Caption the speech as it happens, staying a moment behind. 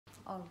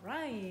All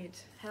right,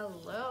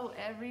 hello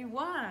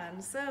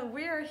everyone. So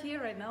we are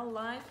here right now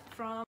live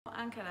from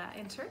Ankara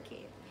in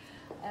Turkey.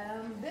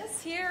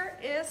 This here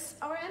is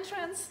our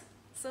entrance.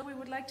 So we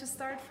would like to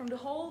start from the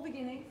whole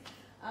beginning.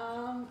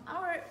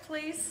 Our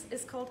place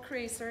is called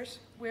Creasaur.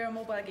 We're a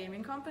mobile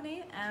gaming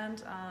company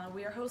and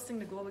we are hosting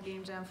the Global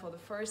Game Jam for the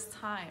first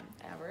time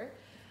ever.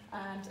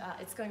 And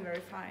it's going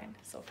very fine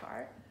so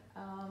far.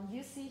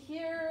 You see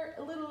here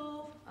a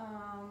little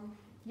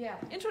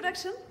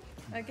introduction,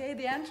 okay,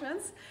 the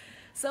entrance.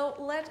 So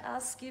let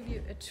us give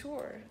you a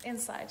tour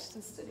inside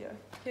the studio.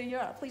 Here you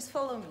are, please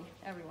follow me,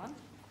 everyone.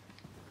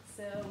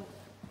 So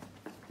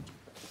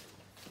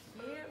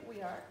here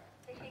we are.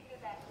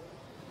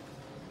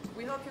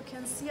 We hope you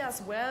can see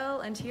us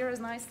well and hear us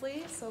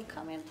nicely. So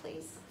come in,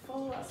 please,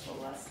 follow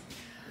us,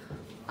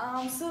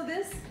 So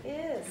this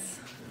is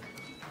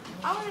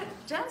our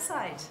jam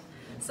site.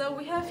 So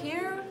we have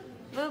here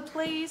a little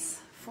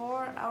place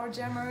for our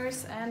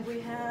jammers, and we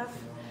have,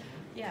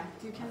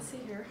 you can see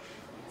here,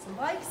 some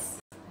bikes.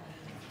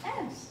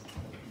 And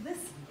this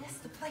is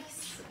the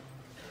place.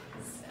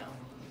 So,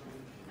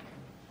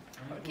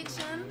 our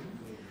kitchen,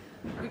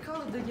 we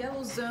call it the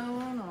yellow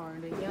zone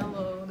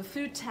or the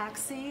food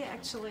taxi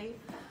actually.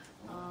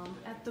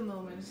 At the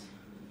moment,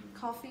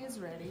 coffee is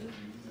ready.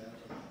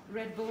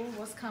 Red Bull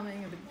was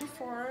coming a bit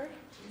before,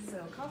 so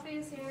coffee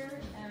is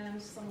here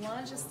and some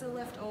lunch is still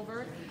left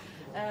over.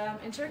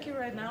 In Turkey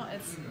right now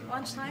it's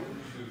lunchtime,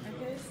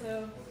 okay,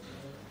 so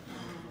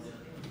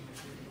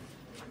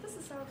this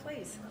is our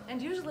place.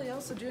 And usually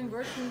also during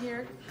working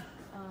here,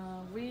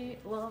 we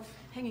love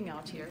hanging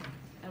out here,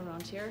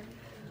 around here,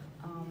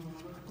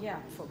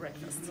 for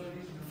breakfast,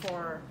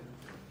 for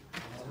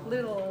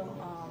little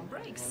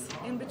breaks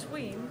in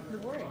between the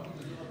work.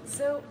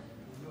 So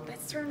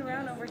let's turn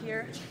around over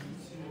here.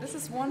 This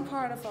is one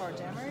part of our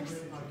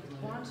jammers.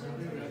 1, 2,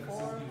 3,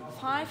 4,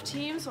 5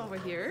 teams over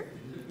here.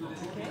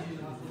 Okay,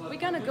 we're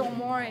gonna go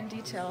more in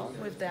detail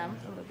with them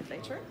a little bit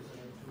later.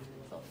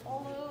 So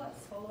follow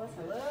us,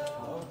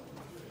 hello.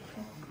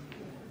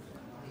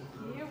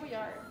 Here we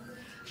are.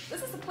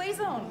 This is the play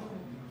zone,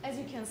 as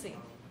you can see.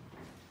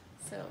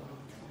 So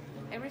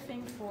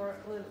everything for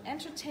a little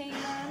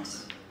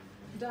entertainment,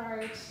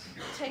 dart,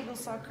 table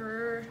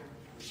soccer,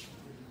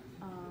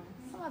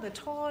 some other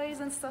toys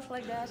and stuff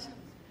like that.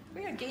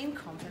 We're a game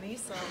company,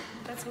 so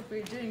that's what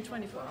we're doing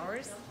 24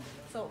 hours.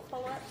 So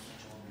follow us.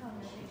 Come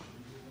with me.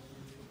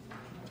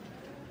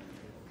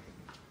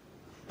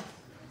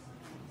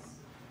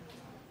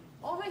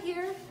 Over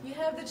here, you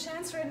have the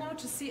chance right now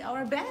to see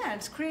our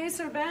band.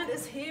 Creasaur Band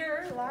is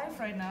here live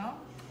right now.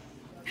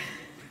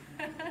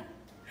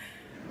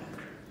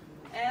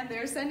 And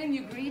they're sending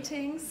you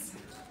greetings.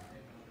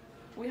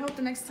 We hope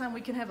the next time we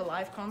can have a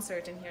live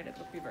concert in here. That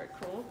would be very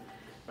cool.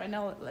 Right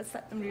now, let's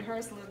let them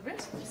rehearse a little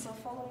bit. So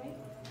follow me.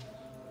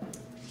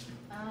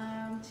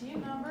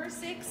 Team number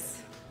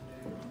 6.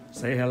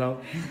 Say hello.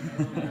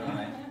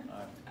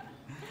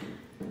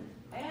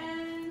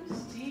 And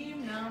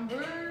team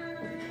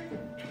number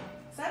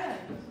 7,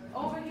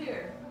 over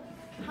here.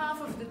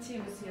 Half of the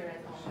team is here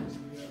at the moment.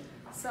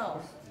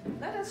 So,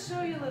 let us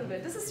show you a little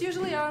bit. This is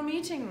usually our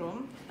meeting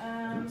room.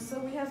 So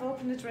we have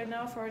opened it right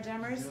now for our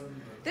jammers.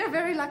 They're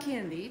very lucky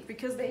indeed,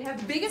 because they have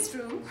the biggest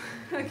room,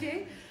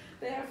 okay?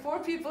 They have 4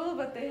 people,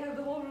 but they have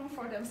the whole room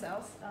for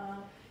themselves.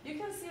 You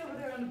can see over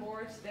there on the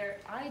board their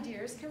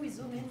ideas. Can we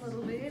zoom in a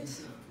little bit?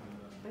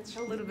 Let's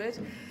show a little bit.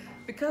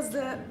 Because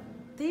the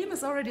theme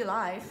is already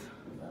live.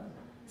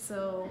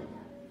 So,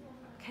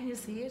 can you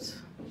see it?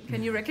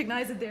 Can you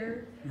recognize it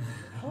there?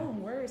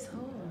 Home, where is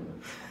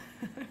home?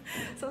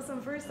 So some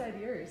first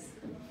ideas.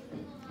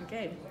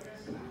 Okay.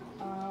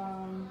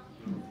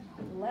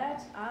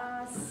 Let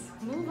us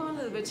move on a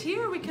little bit.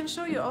 Here we can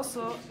show you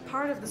also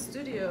part of the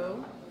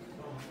studio.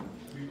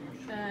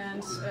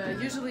 And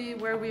usually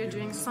where we are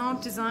doing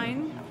sound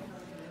design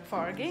for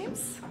our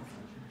games.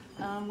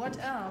 What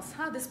else?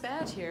 This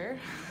bed here.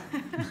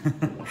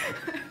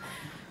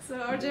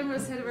 So our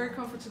jammers had a very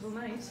comfortable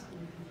night.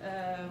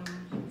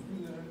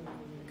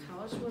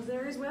 Couch was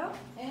there as well.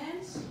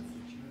 And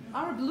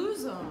our blue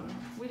zone.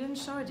 We didn't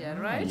show it yet,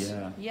 right?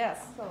 Yeah.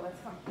 Yes. So let's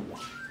come.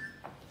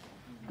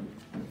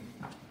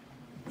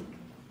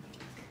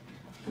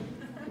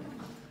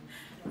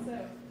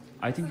 So,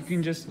 I think you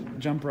can just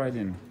jump right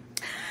in.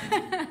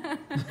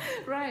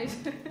 right.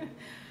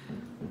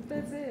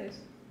 That's it.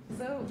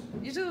 So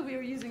usually we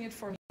are using it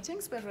for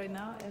meetings, but right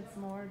now it's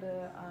more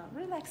the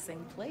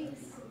relaxing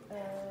place.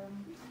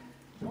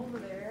 Over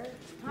there.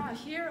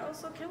 Here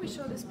also, can we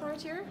show this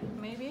part here?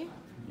 Maybe?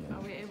 Yeah.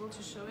 Are we able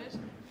to show it?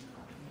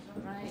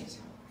 Right.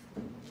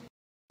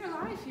 We're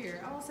live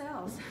here,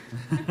 ourselves.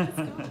 Let's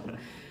go.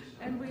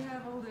 And we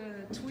have all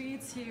the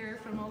tweets here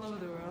from all over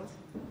the world.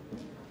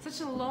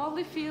 Such a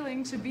lovely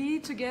feeling to be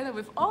together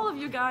with all of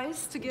you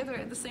guys together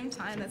at the same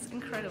time. That's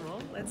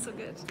incredible. That's so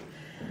good.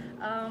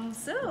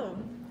 So,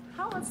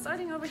 how about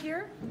starting over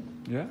here?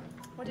 Yeah.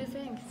 What do you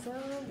think? So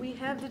we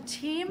have the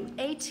team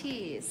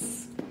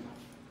 80s.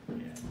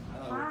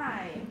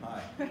 Hi.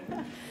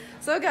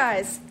 So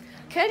guys,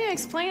 can you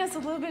explain us a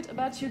little bit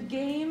about your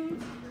game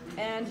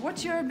and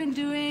what you've been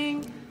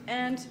doing,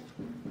 and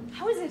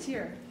how is it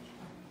here?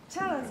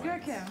 Tell us,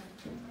 Görkem.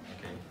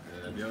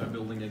 Okay, we are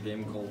building a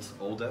game called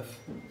ODEF.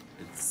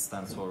 It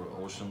stands for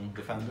Ocean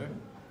Defender.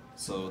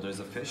 So there's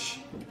a fish,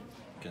 you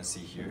can see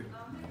here,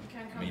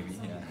 maybe,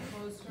 yeah.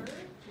 Closer to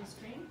the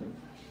screen.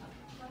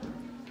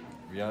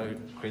 We are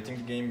creating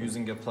the game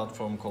using a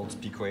platform called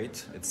Pico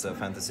 8. It's a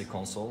fantasy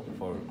console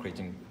for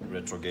creating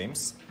retro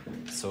games.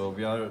 So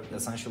we are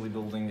essentially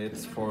building it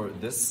for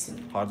this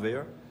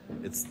hardware.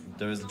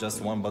 There is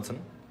just one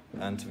button,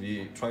 and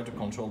we try to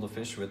control the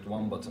fish with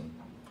one button.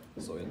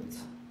 So it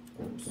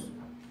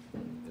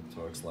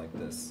works like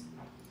this.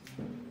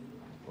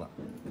 Well,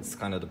 it's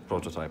kind of the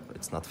prototype.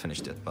 It's not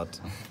finished yet, but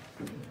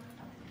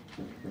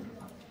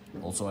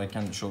also I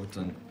can show it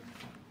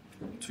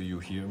to you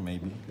here,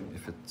 maybe,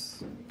 if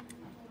it's.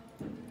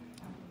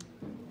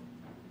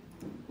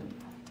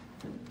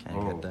 Can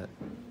you get that?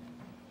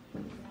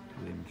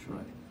 Let me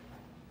try.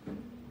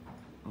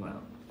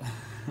 Well,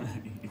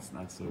 it's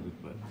not so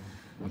good, but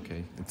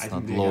Okay, it's I not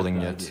think they got loading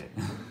the yet. idea.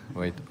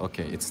 Wait,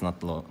 okay, it's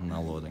not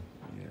now loading.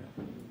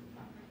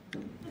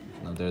 Yeah.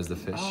 Now there's the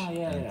fish. Ah,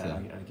 yeah,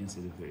 and, yeah. I can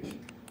see the fish.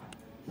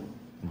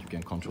 and you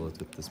can control it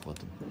with this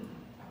button.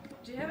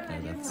 Do you have an Yeah,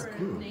 idea that's for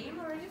cool. a name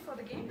already for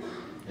the game?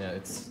 Yeah,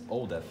 it's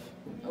ODEF.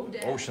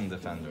 ODEF. Ocean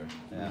Defender.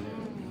 Yeah.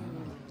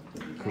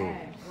 Cool.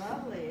 Okay,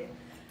 lovely.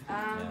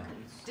 Yeah.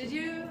 Did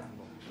you?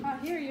 Oh,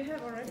 here you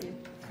have already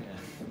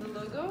Yeah. the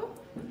logo,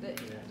 the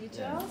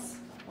details.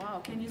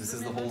 Wow, can you? This is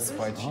zoom the in whole on this?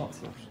 sprite Oh,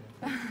 sheet.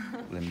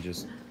 let me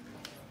just.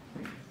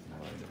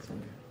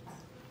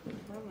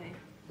 Lovely.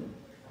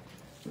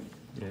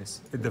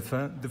 Yes, a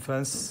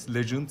defense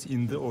legend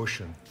in the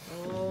ocean.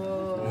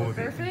 Oh,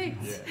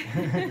 perfect.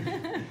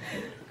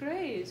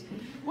 Great.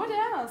 What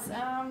else?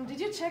 Did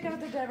you check out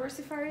the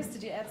diversifiers?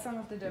 Did you add some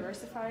of the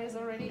diversifiers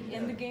already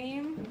in the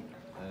game?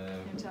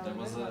 tell There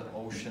me was about an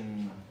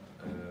ocean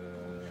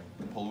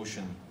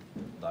pollution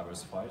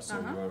diversifier, so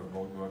we were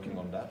working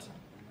on that,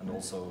 and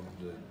also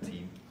the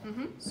team.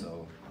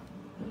 So,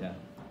 yeah,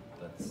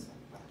 that's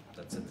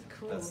it.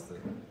 Cool. That's the.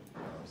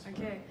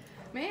 Okay.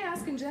 May I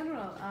ask in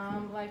general,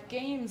 like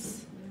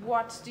games,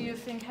 what do you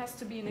think has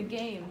to be in a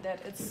game that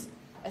it's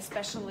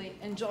especially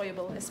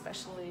enjoyable,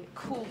 especially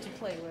cool to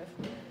play with?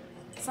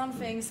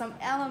 Something, some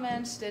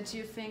element that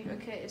you think,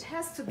 okay, it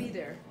has to be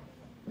there.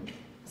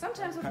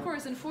 Sometimes, of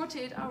course, in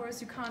 48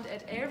 hours you can't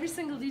add every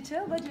single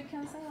detail, but you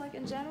can say, like,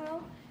 in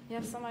general, you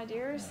have some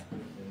ideas.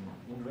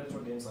 In retro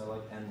games, I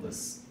like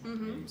endless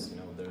games. You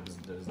know,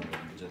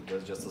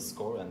 there's just a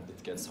score, and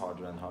it gets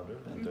harder and harder,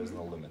 and there's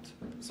no limit.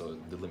 So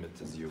the limit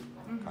is you,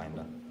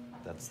 kinda.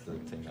 That's the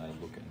thing I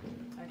look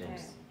in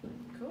games. I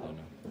Cool. don't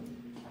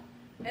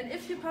know. And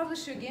if you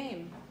publish your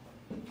game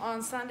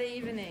on Sunday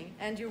evening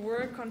and you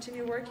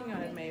continue working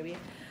on it maybe,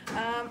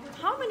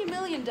 how many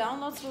million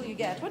downloads will you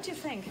get? What do you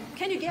think?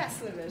 Can you guess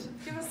a little bit?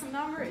 Give us some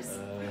numbers.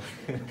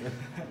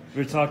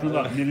 We're talking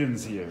about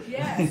millions here.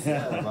 Yes.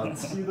 Yeah,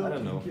 but I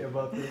don't know.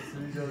 About this,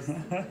 we just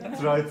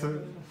try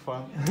to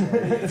fun.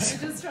 You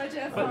just try to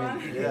have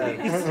fun.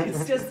 Yeah,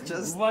 It's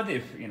just what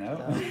if, you know?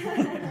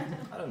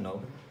 I don't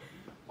know.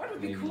 What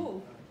would be Maybe.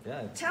 cool?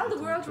 Yeah. Tell the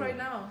world right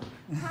now.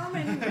 How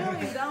many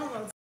million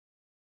downloads?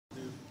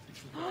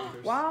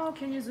 Wow,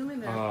 can you zoom in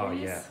there, Oh,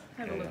 please? yeah.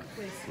 Have Yeah, a look, yeah.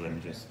 please. Let me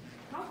just.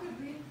 How could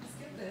we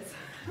skip this?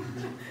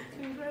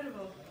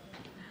 Incredible.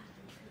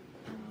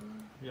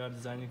 We are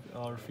designing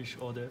our fish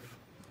ODEF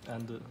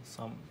and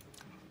some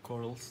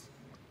corals,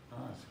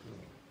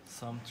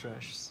 some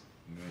trash,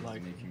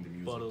 like making the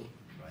music, bottle.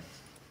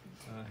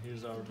 right?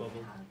 Here's our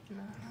bubble.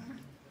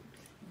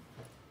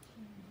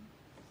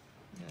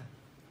 Yeah.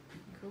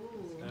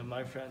 Cool. And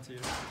my friend here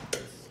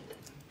is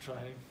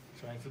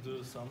trying to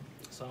do some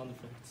sound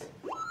effects.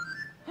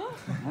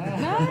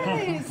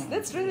 Nice!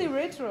 That's really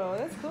retro.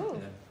 That's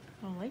cool.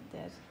 I like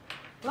that.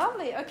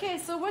 Lovely. Okay,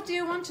 so what do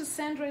you want to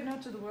send right now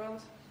to the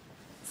world?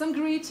 Some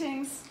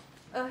greetings,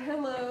 a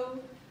hello,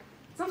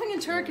 something in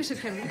Turkish it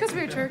can be, because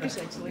we're Turkish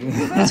actually.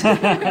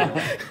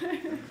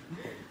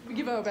 We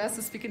give our best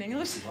to speak in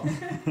English.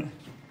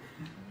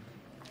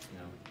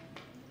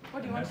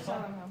 What do you want to tell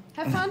them now?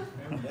 Have fun?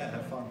 Yeah,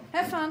 have fun.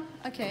 Have fun.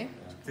 Okay.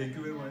 Thank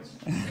you very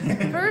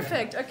much.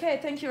 Perfect. Okay,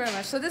 thank you very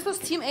much. So this was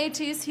Team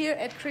 80s here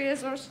at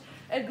Creasaur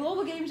at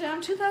Global Game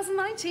Jam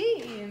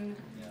 2019.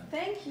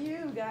 Thank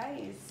you,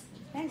 guys.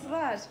 Thanks a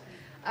lot.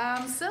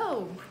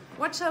 So,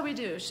 what shall we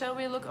do? Shall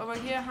we look over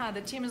here? The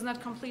team is not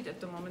complete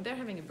at the moment. They're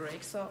having a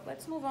break. So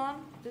let's move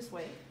on this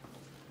way.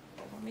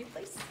 Over me,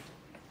 please.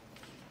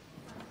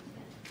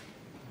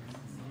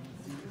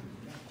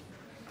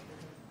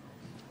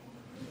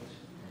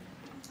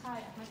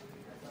 Hi.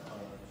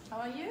 How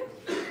are you?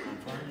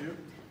 You?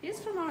 He's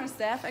from our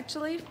staff,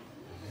 actually.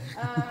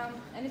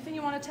 Anything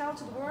you want to tell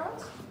to the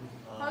world?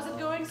 How's it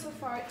going so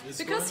far?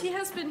 Because he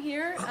has been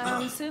here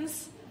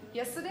since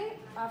yesterday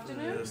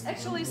afternoon.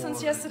 Actually,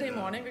 since yesterday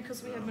morning,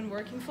 because we have been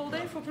working full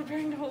day for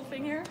preparing the whole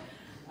thing here.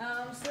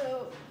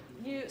 So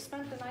you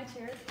spent the night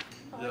here.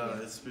 How are Yeah,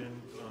 you? it's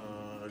been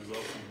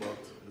exhausting, but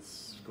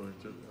it's going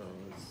to.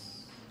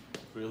 It's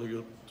really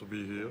good to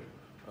be here.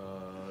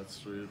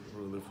 It's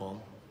really fun.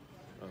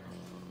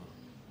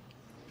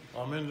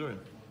 I'm enjoying.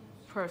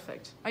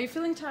 Perfect. Are you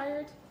feeling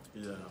tired?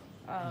 Yeah.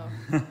 Oh.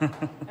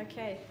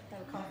 Okay.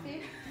 Have a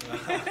coffee.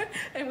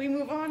 And we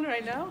move on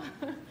right now.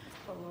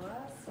 Follow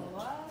us. Follow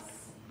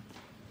us.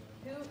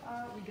 Who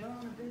are we going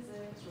to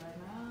visit right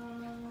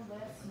now?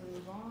 Let's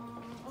move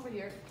on. Over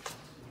here.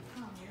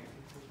 Come here.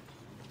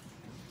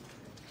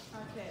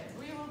 Okay.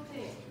 We will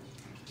pick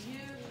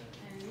you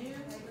and you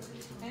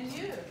and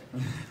you.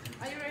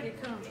 Are you ready?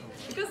 Come.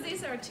 Because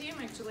these are a team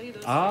actually.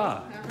 Those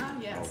Ah.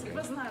 yes. It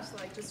was not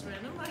like just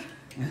random.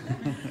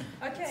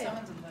 Okay.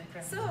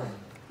 So,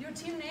 your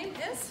team name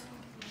is?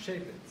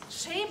 Shape it.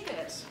 Shape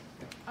It.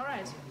 All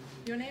right.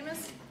 Your name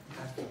is?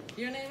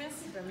 Your name is?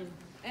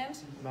 And?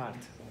 Mert.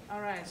 All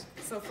right.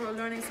 So for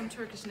learning some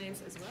Turkish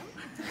names as well.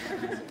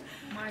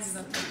 Mine is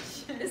not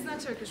Turkish. It's not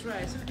Turkish,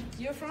 right?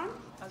 You're from?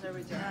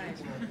 Azerbaijan.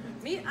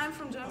 Right. Me, I'm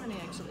from Germany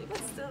actually, but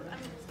still,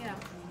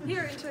 I'm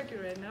here in Turkey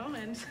right now,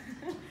 and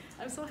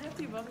I'm so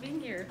happy about being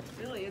here.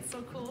 Really, it's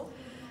so cool.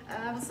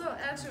 So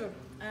Ertuğ,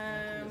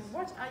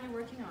 what are you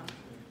working on?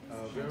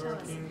 We're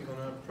working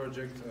on a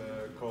project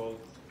called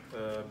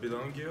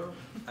Belongio,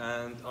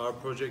 and our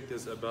project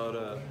is about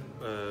a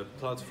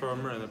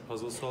platformer and a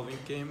puzzle-solving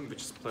game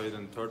which is played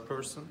in third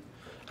person.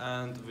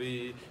 And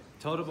we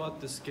thought about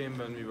this game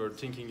when we were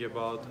thinking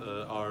about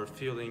our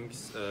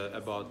feelings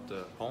about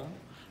the home,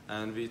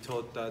 and we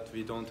thought that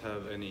we don't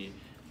have any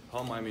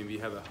home. I mean, we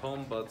have a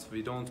home, but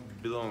we don't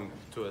belong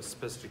to a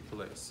specific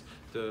place.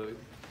 The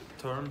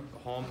term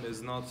home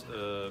is not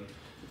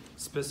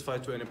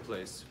specified to any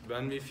place.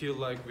 When we feel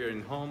like we're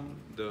in home,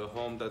 the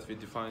home that we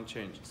define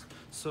changes.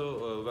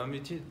 So when we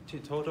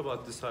thought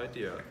about this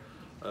idea,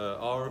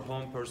 our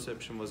home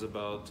perception was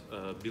about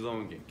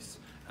belongings,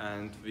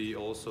 and we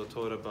also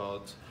thought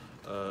about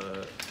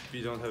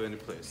we don't have any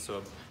place.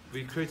 So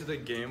we created a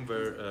game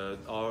where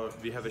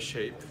we have a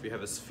shape, we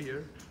have a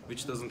sphere,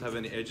 which doesn't have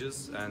any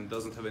edges and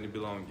doesn't have any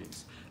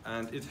belongings.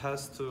 And it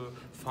has to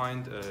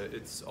find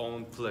its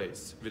own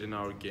place within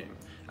our game.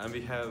 And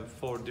we have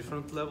 4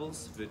 different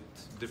levels with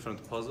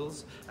different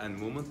puzzles and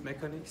movement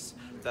mechanics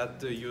that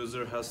the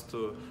user has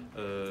to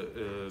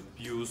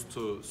use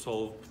to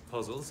solve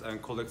puzzles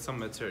and collect some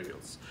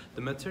materials.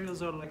 The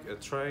materials are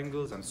like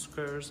triangles and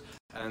squares,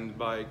 and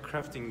by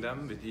crafting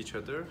them with each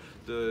other,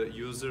 the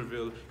user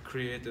will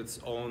create its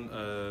own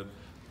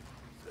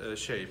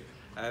shape.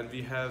 And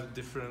we have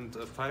different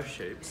 5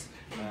 shapes.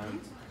 And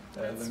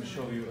let me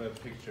show you a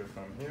picture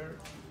from here.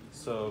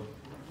 So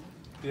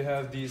we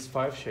have these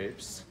 5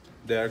 shapes.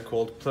 They are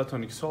called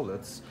platonic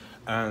solids,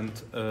 and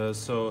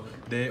so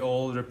they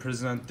all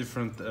represent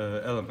different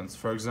elements.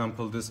 For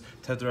example, this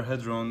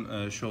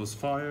tetrahedron shows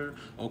fire,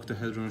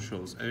 octahedron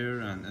shows air,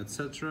 and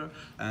etc.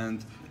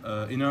 And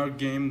in our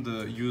game,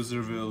 the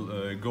user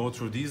will go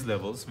through these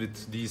levels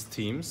with these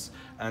teams,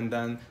 and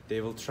then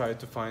they will try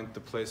to find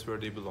the place where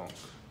they belong.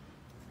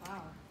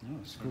 Wow. Oh,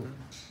 it's cool.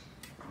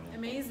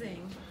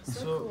 Amazing.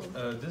 So So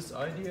cool. this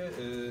idea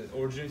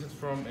originated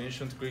from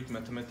ancient Greek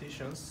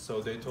mathematicians.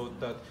 So they thought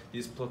that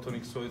these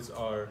platonic solids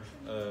are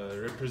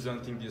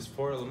representing these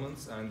 4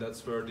 elements, and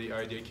that's where the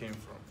idea came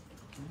from.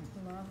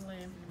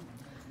 Lovely.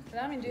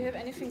 Ramin, do you have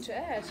anything to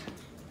add?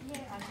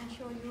 Yeah, I can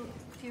show you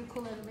a few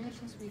cool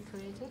animations we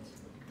created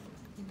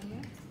in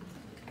here,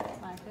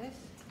 like this.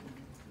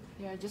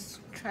 We are just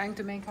trying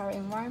to make our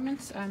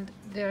environments, and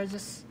they're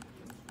just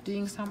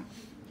doing some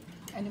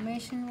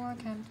animation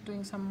work and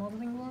doing some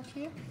modeling work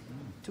here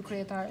to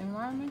create our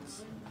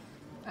environments.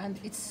 And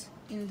it's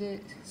in the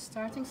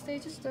starting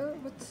stages though,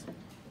 but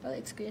well,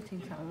 it's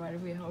getting somewhere,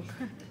 we hope.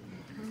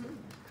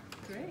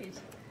 Great.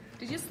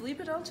 Did you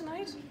sleep at all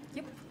tonight?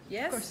 Yep.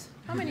 Yes? Of course.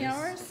 How many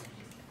hours?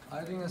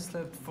 I think I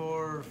slept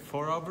for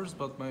 4 hours,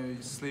 but my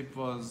sleep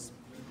was,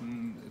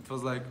 it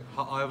was like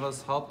I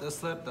was half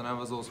asleep and I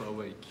was also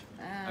awake.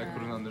 I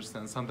couldn't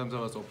understand. Sometimes I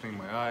was opening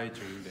my eye,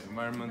 checking the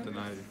environment, and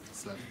I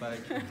slept back.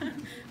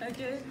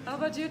 Okay. How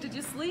about you? Did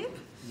you sleep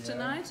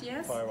tonight?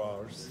 Yes? 5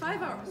 hours.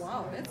 5 hours.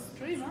 Wow, that's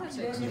pretty much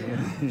actually.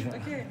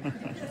 Okay.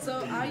 So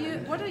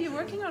what are you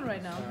working on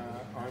right now?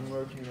 I'm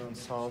working on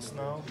sounds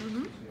now.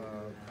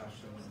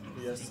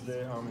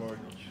 Yesterday I'm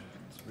working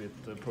with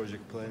the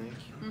project planning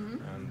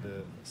and the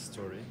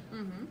story.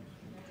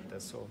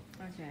 That's all.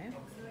 Okay,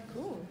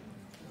 cool.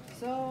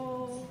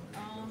 So,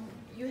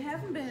 you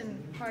haven't been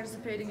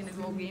participating in a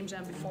Go Game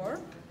Jam before?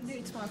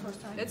 It's my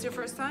first time. It's your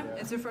first time?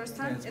 It's your first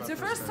time? Yeah, it's your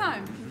first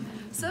time.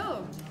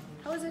 So,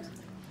 how is it?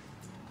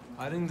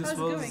 I think this How's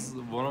it was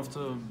one of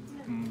the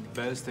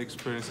best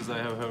experiences I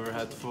have ever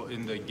had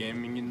in the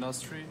gaming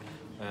industry,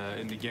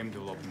 in the game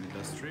development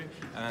industry.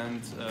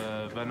 And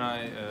when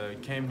I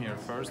came here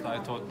first, I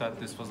thought that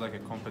this was like a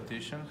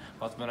competition.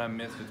 But when I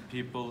met with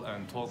people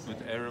and talked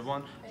with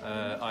everyone,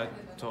 I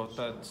thought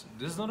that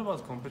this is not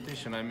about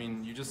competition. I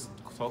mean, you just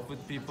talk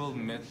with people,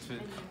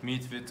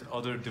 meet with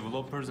other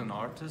developers and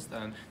artists,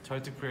 and try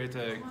to create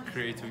a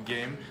creative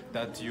game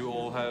that you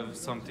all have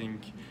something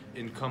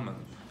in common.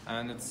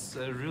 And it's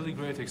a really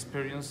great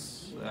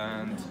experience,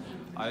 and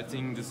I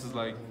think this is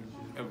like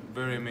a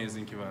very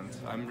amazing event.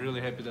 I'm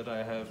really happy that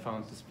I have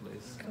found this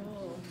place.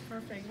 Cool,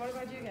 perfect. What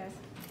about you guys?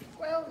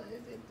 Well,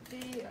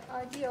 the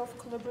idea of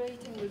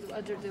collaborating with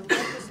other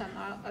developers and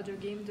other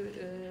game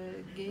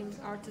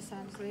artists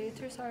and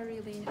creators are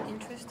really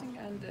interesting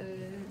and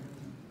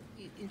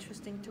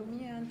interesting to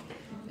me. And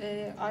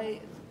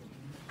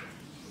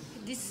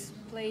this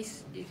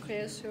place, the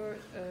Creasaur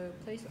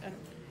place, and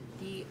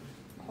the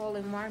whole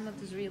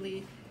environment is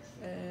really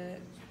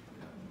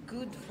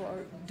good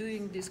for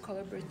doing this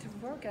collaborative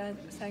work. And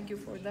thank you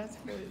for that.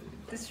 For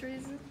this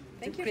reason,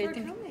 Thank you for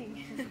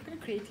coming.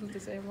 creating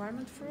this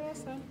environment for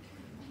us. And,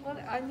 well,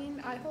 I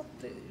mean, I hope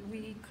that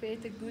we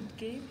create a good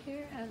game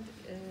here, and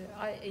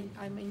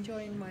I'm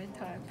enjoying my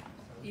time,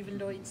 even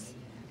though it's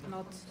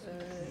not,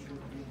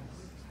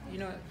 you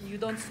know, you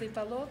don't sleep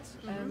a lot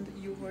and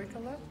you work a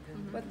lot,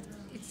 but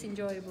it's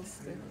enjoyable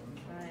still.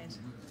 Right.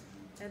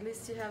 At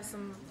least you have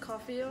some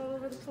coffee all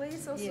over the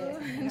place also.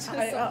 Yeah,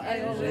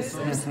 I always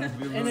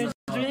energy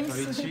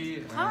drinks. Tai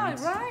Chi. Ah,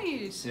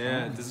 right.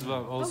 Yeah, this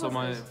was also was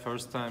my this?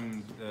 first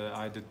time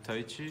I did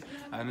Tai Chi,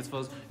 and it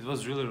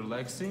was really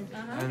relaxing.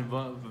 And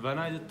when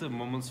I did the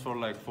moments for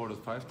like 4 to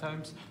 5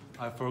 times,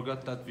 I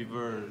forgot that we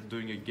were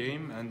doing a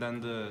game, and then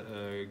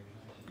the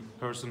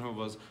person who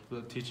was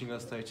teaching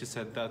us Tai Chi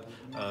said that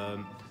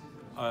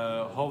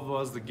how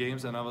was the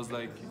games, and I was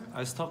like,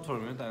 I stopped for a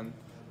minute and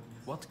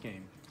what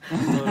game?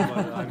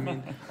 I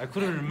mean, I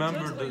couldn't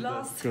remember Totally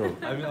lost. Cool.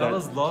 I mean, I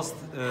was lost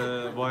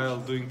while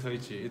doing Tai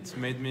Chi. It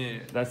made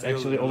me. That's feel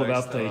actually all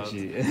about relaxed Tai a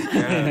Chi. lot.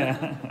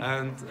 Yeah.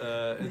 And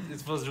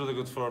it was really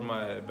good for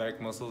my back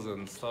muscles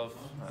and stuff.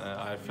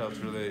 I felt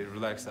really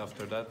relaxed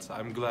after that.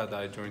 I'm glad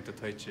I joined the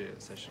Tai Chi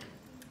session.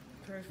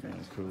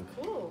 Perfect. Cool.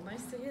 Cool.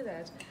 Nice to hear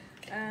that.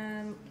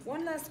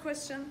 One last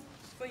question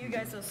for you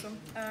guys also.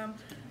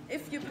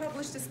 If you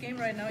publish this game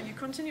right now, you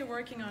continue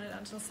working on it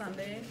until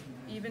Sunday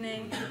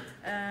evening.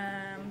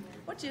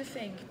 What do you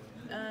think?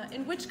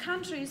 In which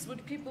countries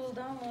would people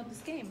download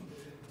this game?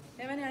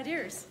 Do you have any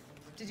ideas?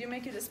 Did you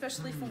make it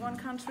especially for one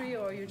country,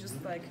 or you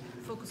just like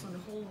focus on the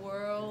whole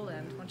world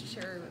and want to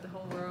share it with the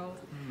whole world?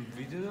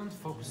 We didn't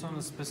focus on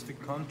a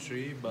specific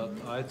country, but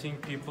I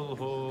think people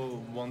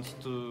who want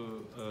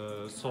to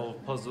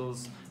solve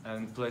puzzles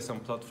and play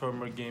some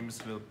platformer games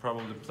will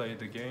probably play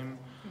the game.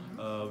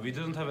 We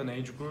didn't have an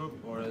age group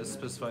or a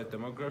specified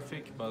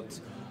demographic,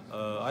 but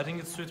I think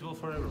it's suitable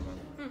for everyone.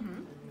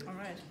 All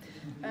right.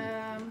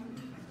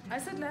 I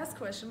said last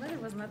question, but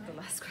it was not the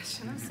last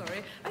question. I'm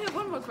sorry. I have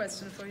one more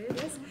question for you.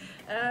 Yes,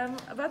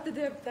 about the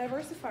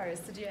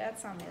diversifiers. Did you add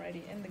some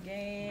already in the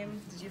game?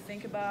 Did you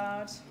think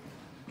about?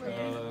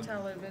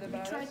 Tell a little bit We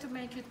about try it. to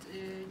make it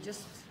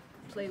just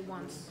play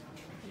once.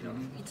 You know,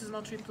 it is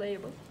not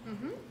replayable.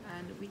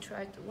 And we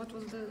tried. What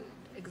was the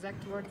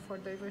exact word for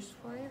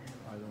diversifier?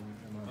 I don't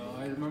remember.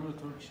 I remember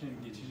Turkish name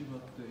geçici,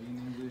 but in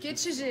English.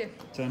 Geçici.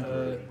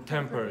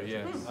 Temporary,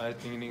 yeah. I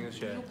think in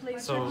English, yeah. You play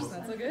So, French,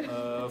 that's okay.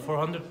 for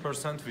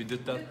 100% we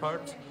did that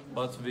part,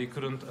 but we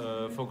couldn't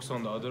focus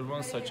on the other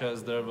ones, such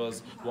as there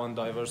was one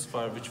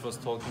diversifier which was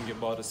talking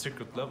about a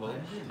secret level,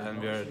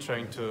 and we are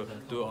trying to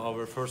do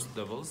our first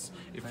levels.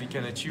 If we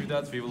can achieve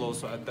that, we will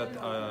also add that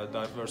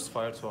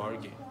diversifier to our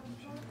game.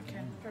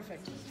 Okay,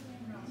 perfect.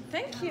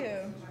 Thank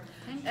you.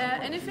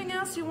 Anything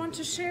else you want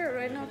to share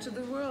right now to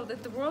the world?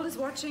 That the world is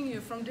watching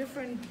you from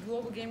different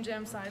global game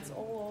jam sites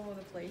all over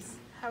the place.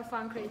 Have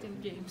fun creating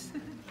games.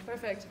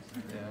 Perfect.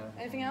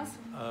 Yeah. Anything else?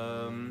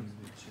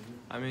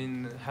 I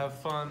mean, have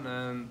fun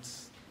and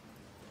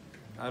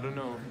I don't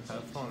know,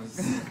 have fun.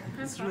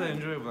 It's really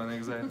enjoyable and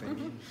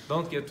exciting.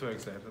 Don't get too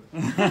excited.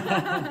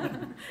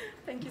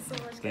 Thank you so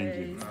much, Thank guys.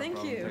 you. No Thank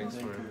problem. you. Thanks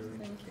for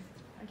Thank you.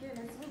 Okay,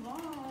 let's move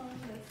on.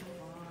 Let's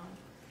move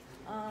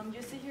on.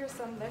 You see here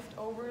some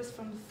leftovers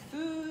from the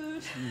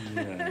food.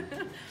 Yeah.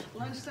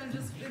 Lunchtime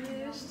just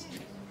finished.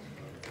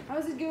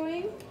 How's it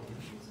going?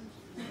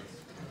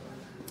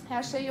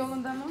 Her şey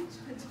yolunda mı?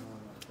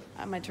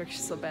 My Turkish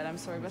is so bad, I'm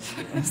sorry, but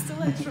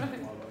still I try.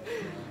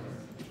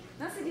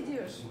 Nasıl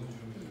gidiyor?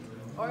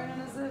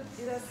 Oyununuzı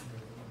biraz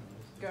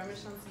görme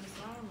şansınız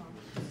var mı?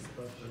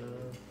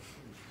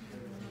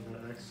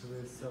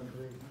 Actually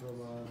suffering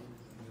from a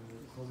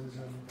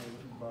collision,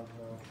 but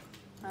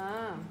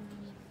Ah.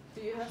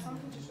 Do you have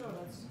something to show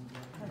us?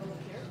 Have a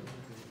look here.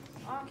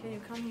 Okay,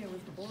 you come here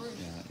with the board.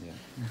 Yeah, yeah.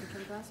 You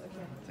can pass?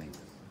 Okay. Thanks.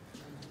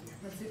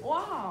 Let's see.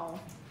 Wow!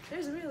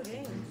 There's a real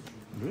game.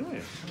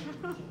 Really?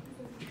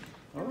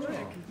 Oh.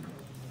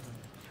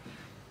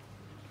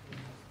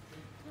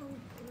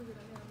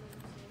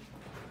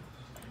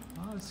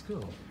 Oh, it's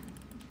cool.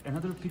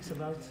 Another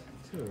pixel art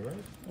too,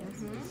 right? Yes.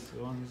 This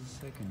one is the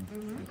second. I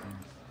think.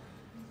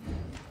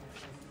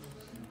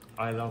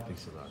 I love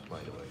pixel art, by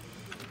the way.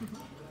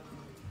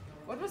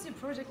 What was your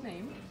project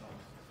name?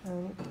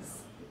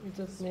 We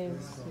just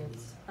names,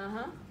 yes.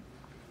 Uh-huh.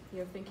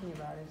 You're thinking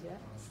about it, yeah?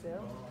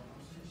 Still?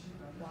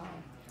 Wow.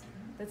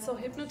 That's so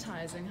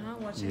hypnotizing, huh?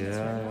 Watching this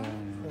right Yeah. now?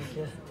 Thank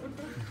you.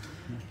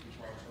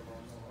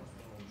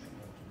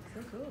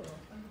 So cool.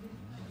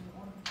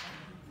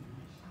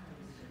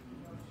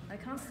 I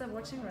can't stop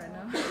watching right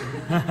now.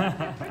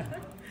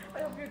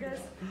 I hope you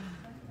guys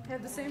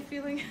have the same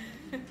feeling.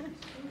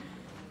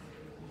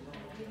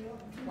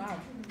 Wow.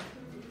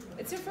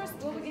 It's your first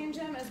Global Game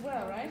Jam as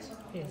well, right?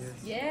 Yes.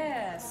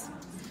 Yes.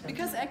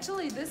 Because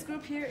actually this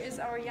group here is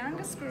our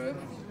youngest group,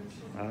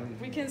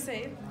 we can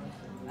say.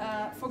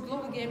 For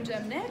Global Game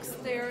Jam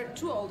next, they're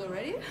too old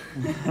already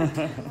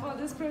for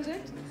this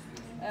project.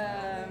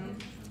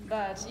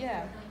 But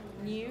yeah,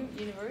 new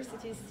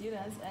university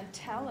students and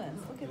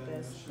talents. Look at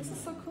this. This is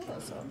so cool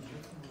also.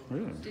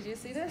 Really? Did you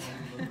see this?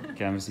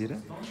 Can we see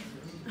that?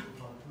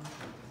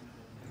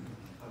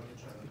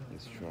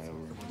 Let's try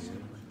over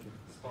here.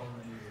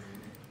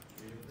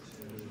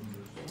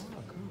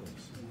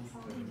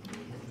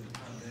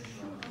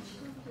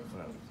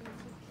 Well,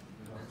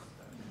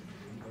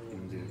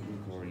 in the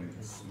recording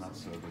it's not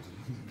so good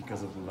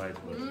because of the light.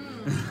 But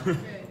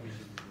Okay.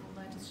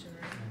 Light is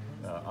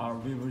shimmering. our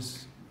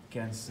viewers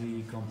can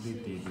see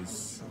completely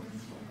this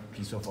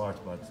piece of art,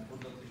 but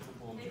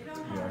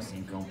we are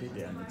seeing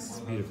completely and it's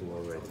beautiful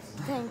already.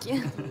 Thank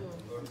you.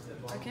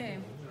 Okay,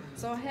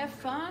 so have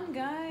fun,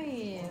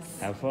 guys.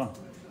 Have fun.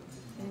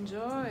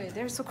 Enjoy.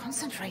 They're so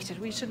concentrated.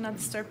 We should not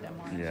disturb them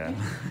more. Yeah.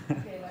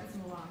 Okay, let's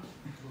move on.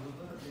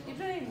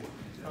 Evening.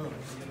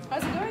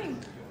 How's it going?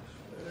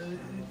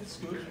 It's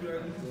good. We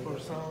are looking for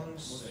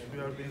sounds. We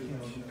are making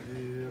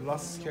the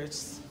last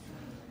sketches.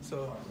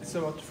 So it's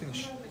about to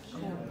finish.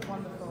 Cool.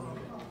 Wonderful.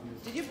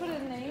 Did you put a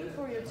name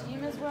for your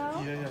team as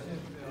well? Yeah.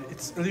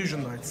 It's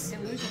Illusion Nights.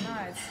 Illusion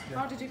Nights.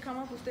 How did you come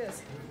up with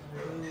this?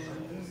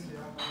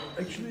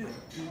 Actually,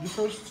 the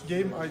first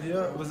game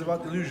idea was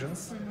about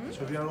illusions.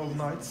 So we are all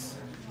knights,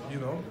 you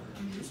know.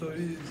 So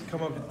we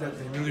come up with that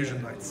name,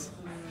 Illusion Nights.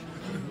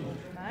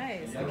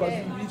 Nice. But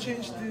Okay. we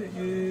changed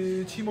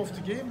the theme of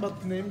the game, but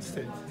the name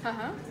stayed.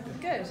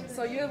 Good.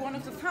 So you're one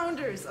of the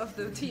founders of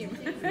the team.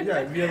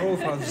 Yeah, we are all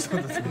founders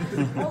of the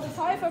team. All the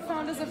five are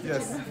founders of the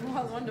Yes. team.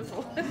 Wow,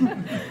 wonderful.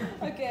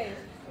 Okay.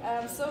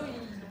 So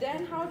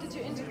then, how did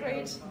you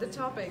integrate the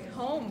topic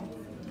home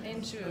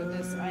into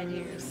these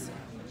ideas?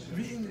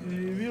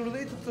 We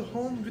related the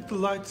home with the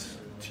light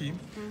theme.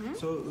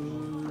 So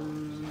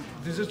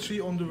there's a tree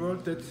on the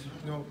world that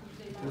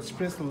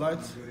spreads the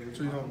light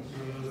to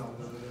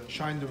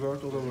shine the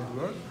world all over the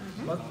world.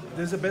 But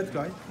there's a bad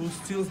guy who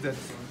steals that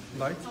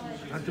light,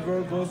 and the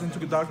world goes into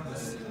the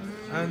darkness.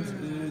 And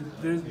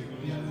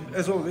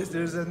as always,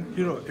 there's a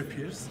hero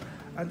appears,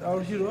 and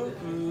our hero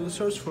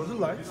searches for the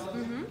light.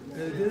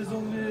 There's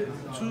only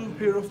two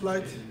pair of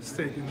light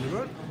stayed in the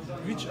world,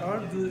 which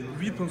are the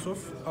weapons of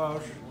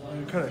our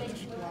character.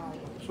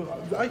 So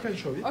I can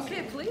show it.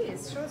 Okay,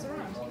 please show us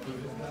around.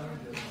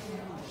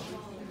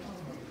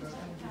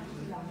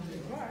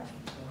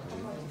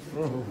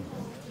 Oh.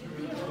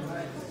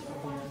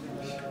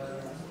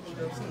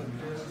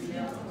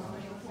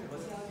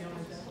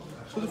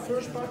 So the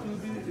first part will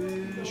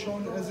be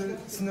shown as a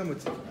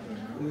cinematic.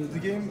 The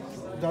game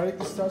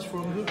directly starts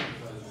from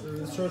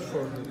the search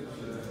for the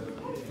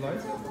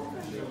light.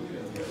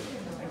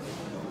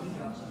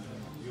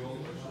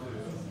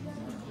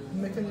 The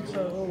mechanics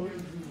are over.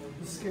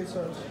 The skates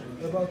are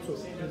about to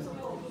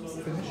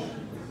finish.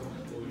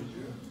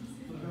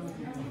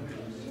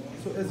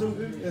 So as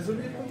a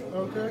weapon,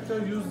 our character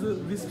uses the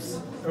wisps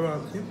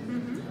around him.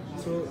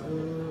 So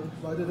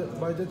by that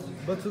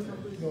button,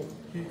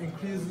 he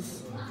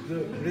increases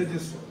the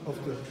radius of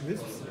the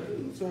wisps.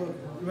 So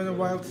when a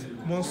wild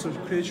monster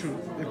creature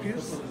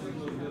appears,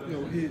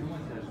 he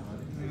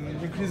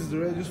increases the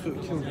radius to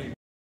kill him.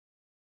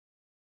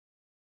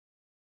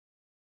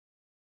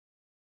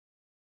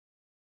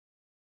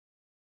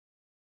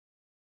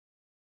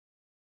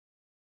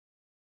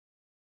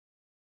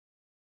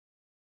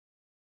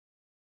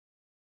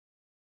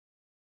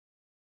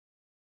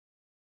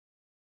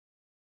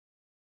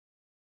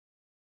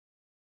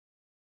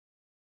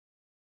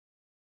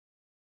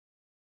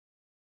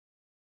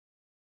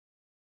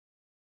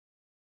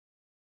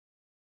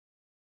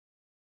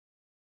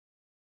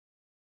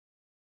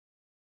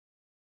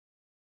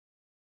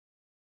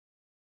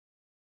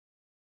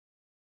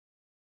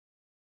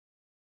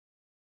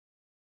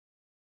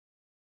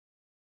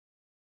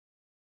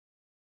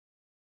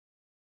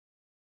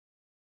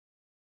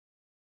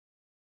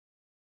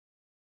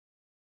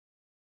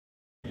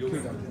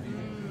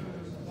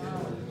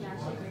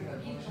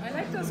 I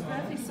like those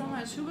graphics so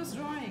much. Who was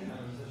drawing?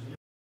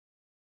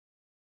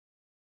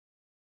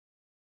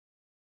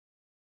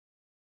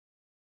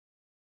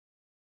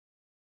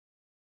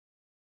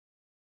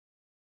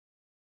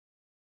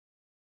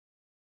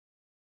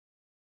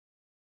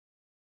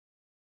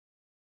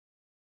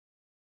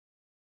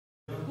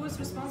 Who is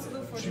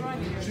responsible for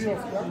drawing it? Three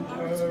of them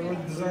were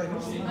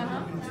designers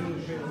into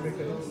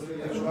mechanics.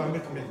 Actually,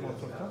 Ahmet made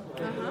most of them.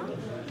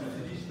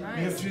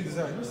 We have three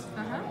designers.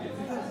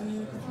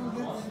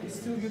 We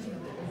still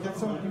get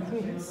some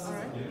improvements.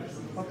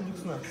 But it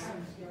looks nice.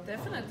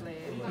 Definitely.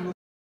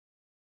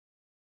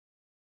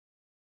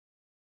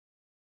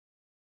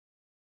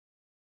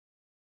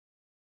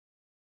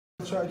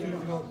 We'll try to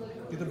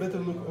get a better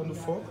look on the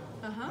fog.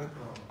 And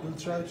we'll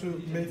try to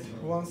make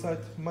one side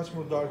much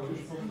more darker.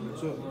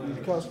 So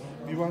because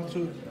we want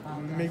to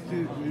make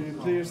the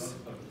players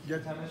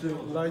get the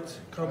light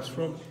comes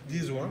from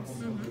these ones.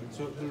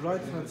 So the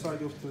right hand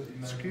side of the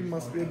screen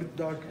must be a bit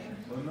dark.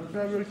 We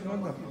are working on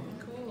that.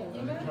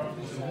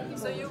 Cool.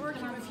 So you're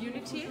working with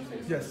Unity?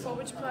 Yes. For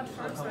which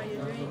platforms are you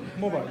doing?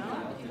 Mobile.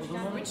 Right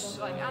now? Which,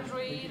 like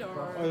Android or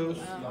iOS,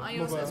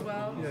 iOS as mobile.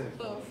 well? Yeah.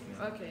 Both.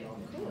 Okay,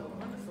 cool,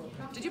 wonderful.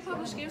 Did you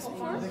publish games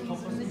before?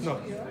 No.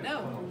 No.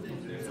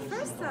 It's the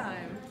first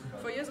time.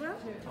 For you as well?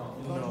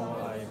 No,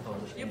 I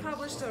published. You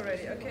published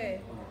already,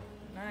 okay.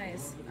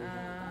 Nice.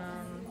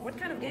 What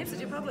kind of games did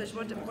you publish?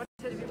 What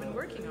have you been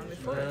working on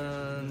before?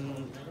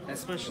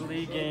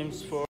 Especially games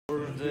for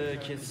the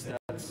kids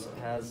that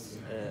has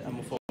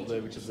amophobia,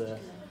 which is a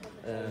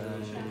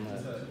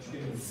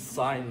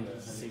sign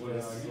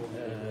sickness.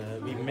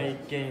 We make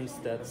games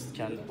that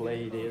can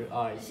play their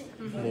eyes,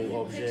 move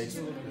objects,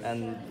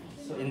 and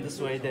in this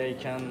way they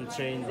can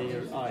train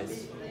their eyes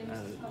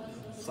and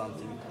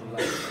something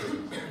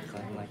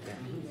like that.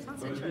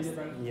 Sounds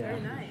interesting. Yeah.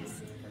 Very nice.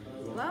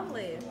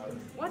 Lovely.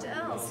 What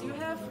else? You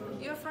have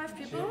 5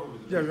 people?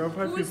 Yeah, we have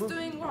 5 Who people. is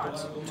doing what?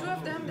 2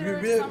 of them We,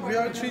 they're we, somewhere we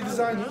are in 3 the-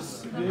 designers.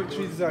 We have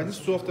 3 designers.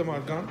 2 of them are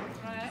gone.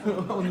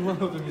 Right. Only one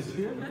of them is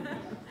here.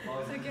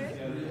 Okay.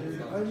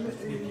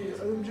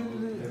 I'm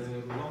generally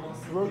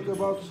work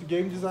about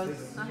game design,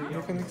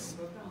 mechanics,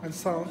 and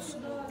sounds.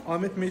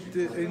 Ahmet made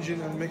the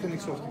engine and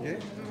mechanics of the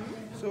game.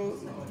 So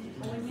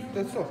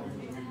that's all.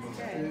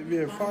 We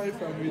have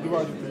 5 and we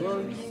divided the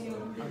work.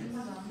 And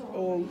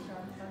all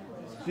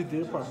did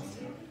their part.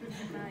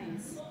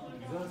 Nice.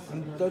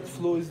 And that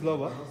flow is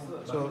lava,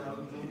 so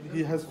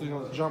he has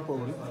to jump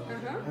over it.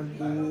 And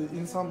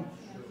in some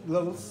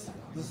levels,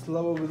 this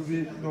lava will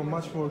be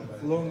much more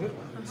longer.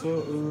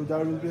 So there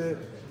will be a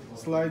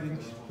sliding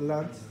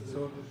land.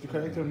 So the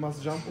character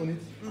must jump on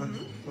it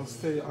and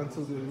stay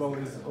until the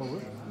lava is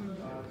over.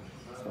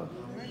 So,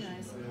 Very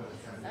nice.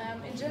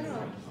 In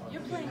general,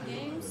 you're playing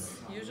games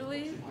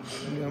usually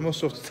yeah,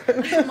 most of the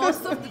time.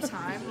 most of the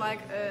time.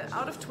 Like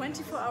out of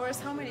 24 hours,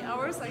 how many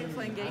hours are you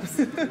playing games?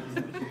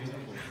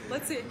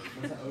 Let's see.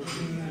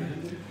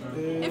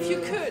 If you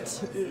could.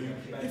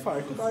 If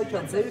I could, I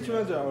can play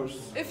 20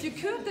 hours. If you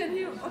could, then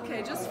you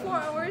okay. Just 4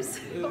 hours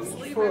of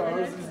sleep 4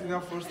 every hours night. is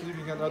enough for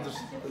sleeping and other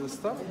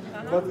stuff.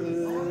 But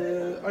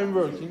I'm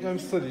working, I'm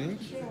studying.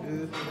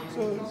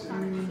 So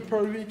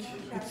per week,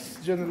 it's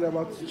generally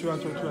about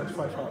 20 or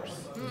 25 hours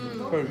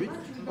per week.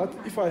 But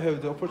if I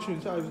have the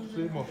opportunity, I will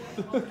play more.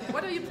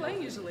 What are you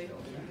playing usually?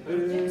 I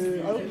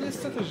will play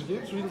strategy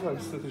games, real-time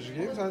strategy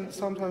games, and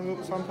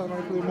sometimes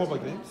I play mobile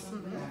games.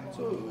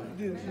 So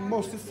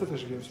mostly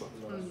strategy games.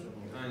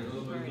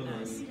 Very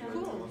nice.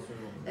 Cool.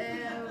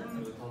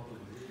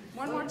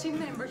 One more team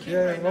member came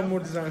Yeah, right one now. more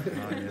design.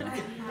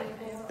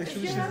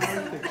 Actually,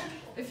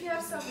 If you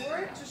have some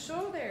work to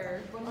show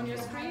there on your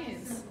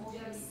screens.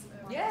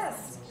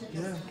 Yes.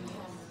 Yeah.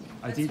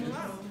 I think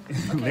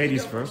Okay,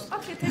 ladies go. first.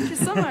 Okay, thank you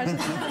so much.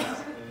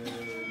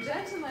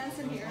 Gentlemen's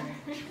in here.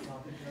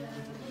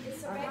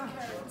 It's a main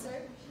character.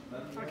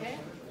 Okay.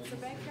 It's a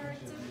main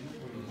character.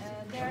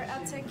 They're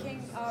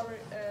attacking our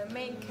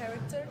main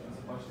character.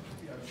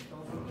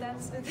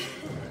 That's it.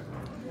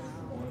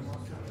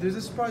 There's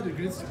a spider,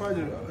 green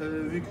spider.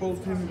 We call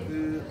him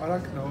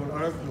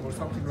Arachna or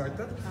something like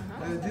that.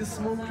 These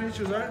small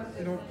creatures are,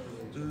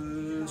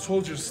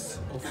 soldiers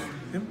of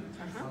him,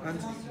 and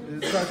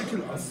try to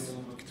kill us,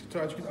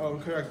 try to kill our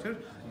character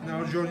in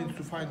our journey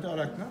to find the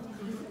Arachna.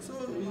 So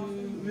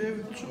we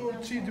have 2 or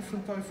 3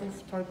 different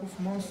type of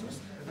monsters,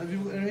 and we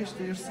will arrange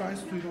their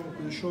size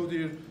to show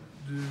their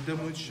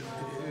damage,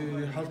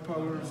 health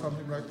power,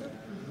 something like that.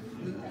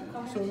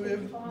 So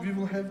we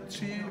will have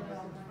 3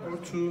 or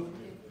 2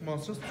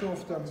 monsters. 2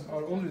 of them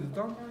are already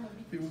done.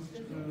 We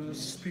will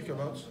speak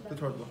about the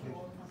 3rd one.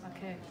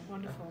 Okay,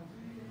 wonderful.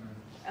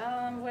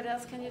 What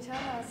else can you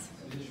tell us?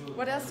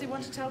 What else do you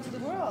want to tell to the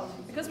world?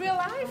 Because we're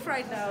live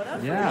right now.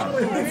 Don't Yeah.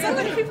 forget. So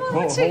many people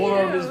Whole watching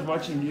world you. is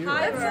watching you. Hi,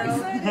 right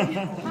that's now.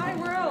 exciting. Hi,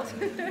 world.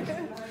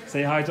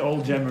 Say hi to all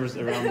gemmers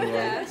around the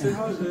world. Say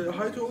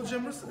hi to all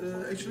jammers.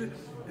 Actually,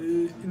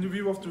 in the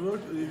view of the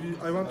world,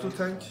 I want to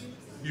thank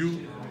you,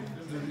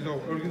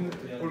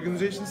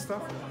 organization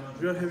staff.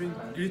 We are having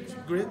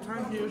great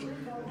time here.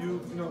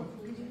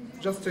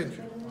 Just thank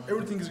you.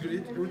 Everything is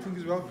great. Everything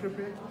is well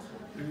prepared.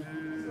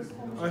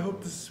 I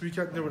hope this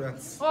weekend never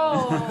ends.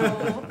 Oh,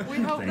 we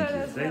hope Thank that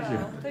you, as thank well.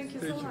 you. Thank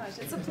you so much.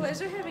 It's a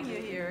pleasure having you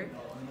here.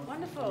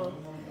 Wonderful.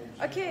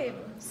 Okay,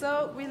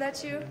 so we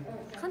let you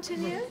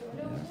continue.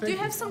 Do you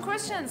have some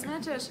questions,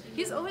 Mantosh?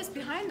 He's always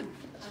behind,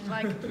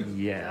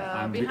 Yeah,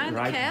 I'm behind the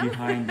right cam.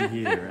 behind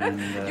here. And,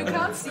 You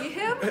can't see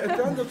him. At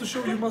the end of the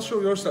show, you must show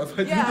yourself.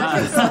 Yeah,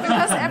 okay, so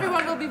because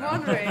everyone will be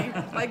wondering,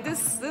 like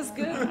this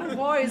good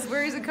voice,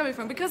 where is it coming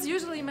from? Because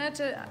usually Matt,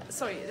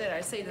 sorry that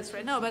I say this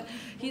right now, but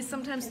he's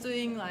sometimes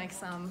doing like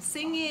some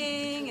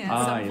singing and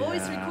some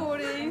voice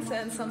recordings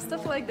and some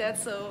stuff like that.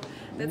 So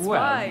that's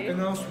why.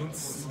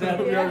 Announcements.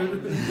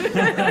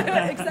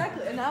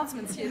 Exactly,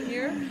 announcements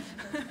here.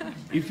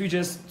 if you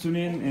just tune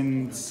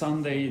in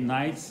Sunday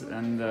night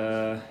and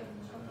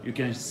you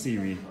can see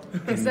me.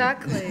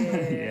 Exactly.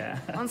 Yeah.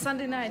 On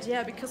Sunday night,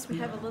 yeah, because we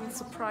have a little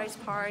surprise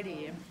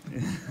party.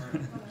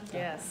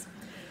 Yes.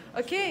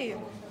 Okay,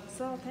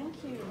 so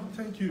thank you.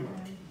 Thank you.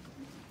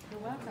 You're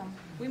welcome.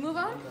 We move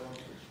on?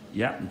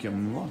 Yeah, we can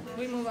move on.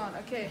 We move on,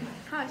 okay.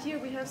 Here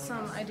we have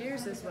some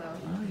ideas as well.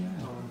 Oh,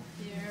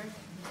 yeah. Here.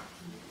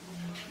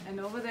 And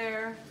over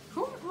there.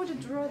 Who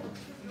did draw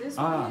this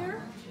Ah. one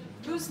here?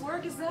 Whose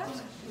work is that?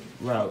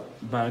 Well,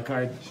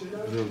 Berkay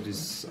drew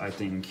this, I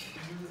think.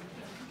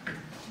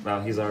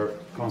 Well, he's our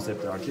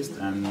concept artist,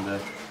 and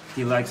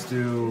he likes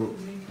to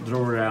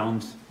draw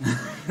around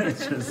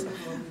just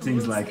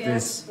things like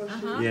this.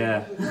 Uh-huh.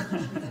 Yeah.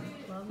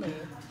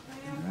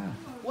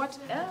 What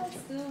else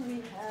do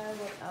we have?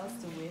 What else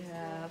do we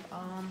have?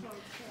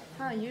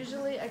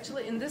 Usually,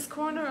 actually, in this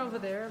corner over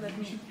there, let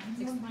me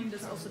explain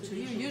this also to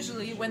you.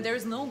 Usually, when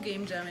there's no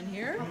game jam in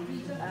here,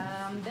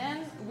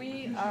 then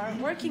we are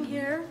working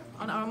here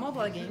on our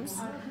mobile games,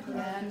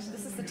 and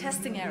this is the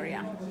testing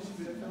area.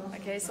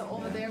 Okay, so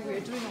over there we are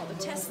doing all the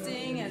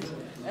testing and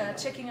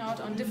checking out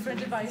on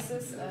different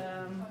devices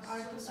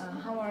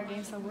how our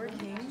games are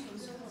working.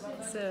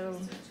 So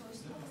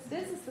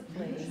this is the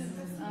place.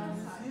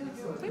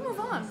 We move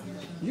on.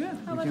 Yeah,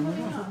 How we about can move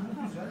moving on.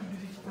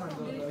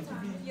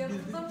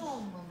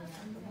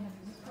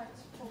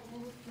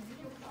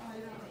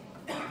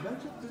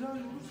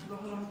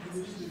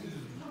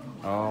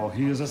 Oh,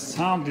 he is a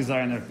sound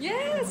designer.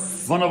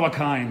 Yes! One of a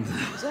kind.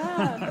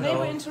 John, may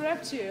we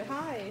interrupt you?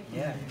 Hi.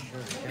 Yeah,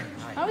 sure.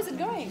 Hi. How is it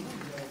going?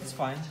 It's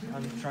fine.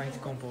 I'm trying to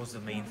compose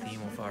the main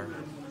theme of our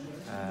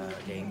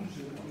game.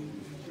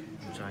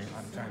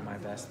 I'm trying my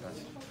best, but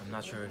I'm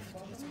not sure if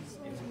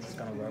it's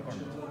gonna work or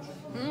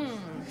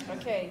not.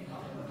 Okay.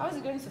 How is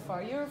it going so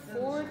far? You're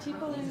 4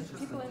 people in the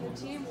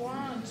team.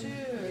 1, 2,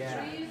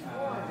 3,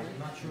 4. I'm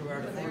not sure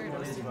where the There it fourth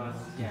one is. is, but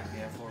yeah, we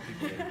have 4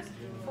 people here.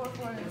 4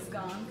 is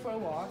gone for a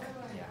walk.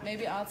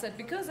 Maybe outside,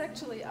 because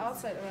actually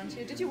outside around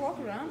here, did you walk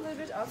around a little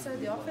bit outside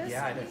the office?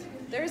 Yeah, I did.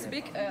 There is a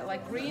big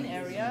like green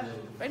area.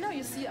 Right now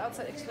you see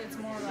outside, actually it's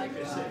more like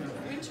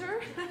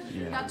winter.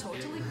 Yeah. Not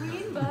totally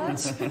green, but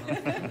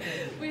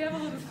we have a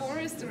little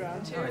forest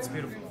around here. Oh, it's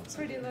beautiful.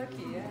 Pretty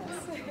lucky, yes.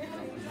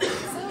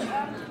 So,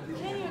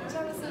 can you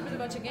tell us a little bit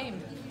about your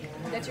game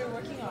that you're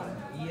working on?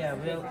 Yeah,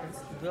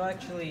 we're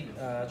actually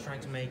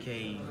trying to make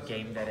a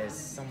game that is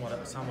somewhat of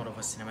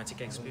a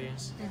cinematic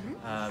experience.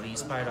 We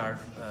inspired our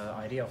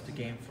idea of the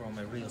game from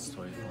a real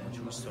story, from a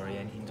true story.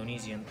 An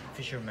Indonesian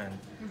fisherman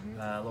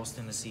lost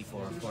in the sea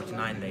for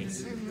 49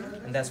 days,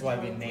 and that's why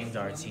we named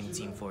our team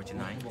Team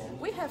 49.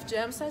 We have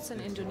jam sites in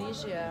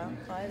Indonesia,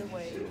 by the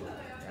way.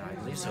 I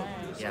believe so.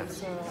 Yeah.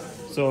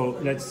 So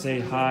let's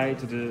say hi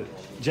to the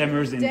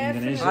jammers in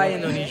Indonesia. Hi,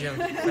 Indonesian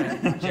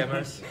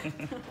jammers.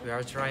 We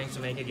are trying to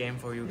make a game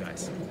for you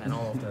guys and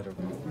all of the other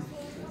people.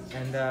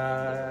 And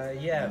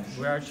yeah,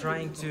 we are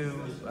trying to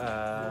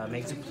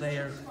make the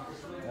player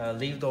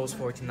live those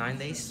 49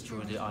 days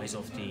through the eyes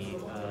of the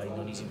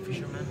Indonesian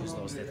fisherman who's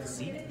lost at the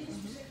sea.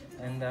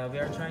 And we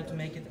are trying to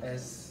make it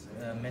as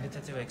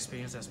meditative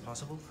experience as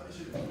possible.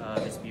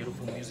 It's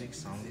beautiful music,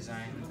 sound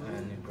design,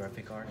 and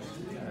graphic art,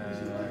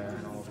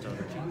 and all of the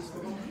other things.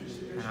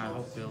 And I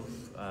hope we'll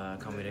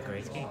come with a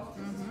great game.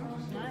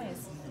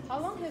 Nice. How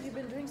long have you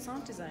been doing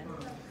sound design?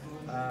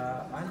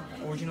 I'm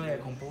originally a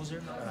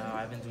composer.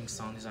 I've been doing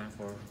sound design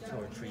for 2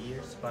 or 3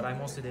 years, but I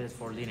mostly did it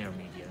for linear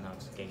media, not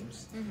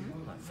games,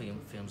 like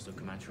films,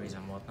 documentaries,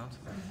 and whatnot.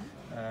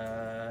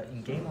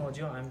 In game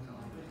audio, I'm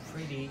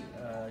pretty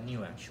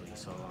new actually,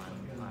 so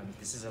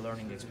this is a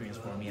learning experience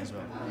for me as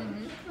well.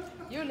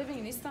 You're living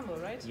in Istanbul,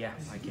 right? Yeah,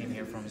 I came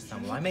here from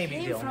Istanbul. I may be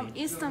the Came from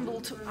only.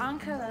 Istanbul to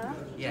Ankara.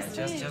 Yeah,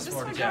 just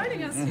for the job.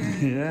 joining us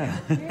here. Yeah.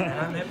 And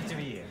I'm happy to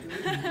be here.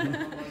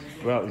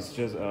 Well, it's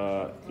just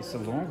it's a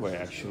long way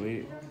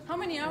actually. How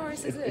many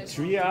hours is it?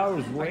 3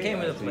 hours way. I came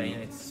with a think. plane.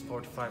 It's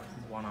 45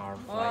 1-hour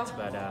flight,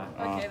 but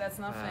Okay, that's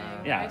nothing,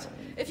 yeah. right?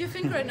 If you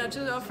think right now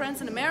to our friends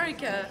in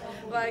America,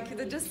 like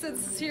the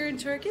distance here in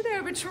Turkey,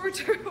 they're a bit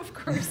shorter, of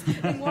course.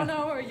 In 1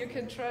 hour you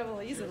can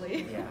travel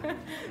easily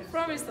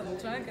from Istanbul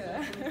to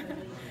Ankara.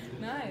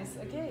 Nice,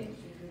 okay.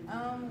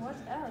 What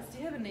else? Do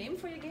you have a name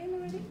for your game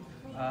already?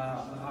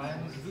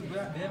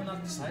 we have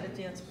not decided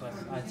yet, but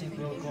I think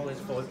we'll call it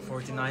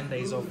 49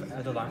 Days of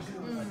Adelang.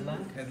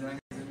 Adelang?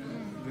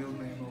 Real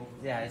name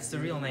of Yeah, it's the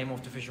real name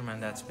of the fisherman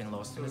that's been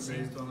lost in the sea.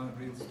 based on a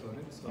real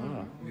story. So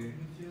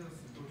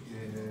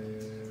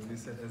we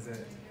set as a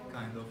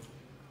kind of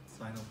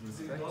sign of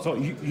respect. So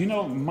you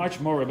know much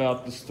more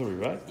about the story,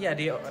 right? Yeah,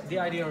 the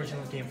idea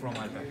originally came from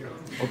my background.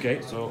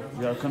 Okay, so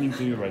we are coming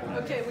to you right now.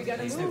 Okay, we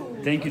gotta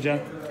move. Thank you, Jan.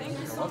 Thank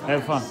you so much.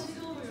 Have fun.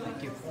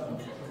 Thank you.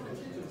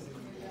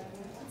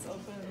 Let's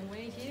open the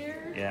way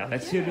here. Yeah,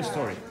 let's hear the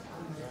story.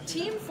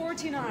 Team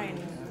 49.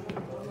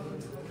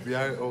 We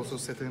are also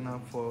setting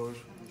up for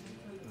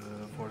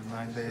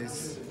 9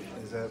 days.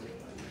 As a,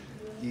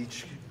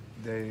 each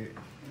day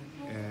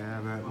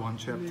have one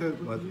chapter,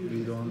 but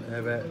we don't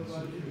have a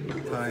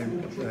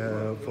time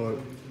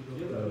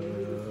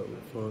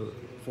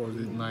for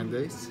the 9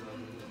 days.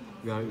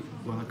 We are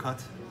gonna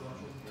cut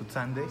to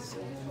 10 days.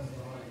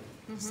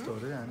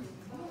 story, and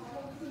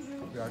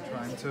we are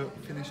trying to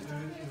finish it.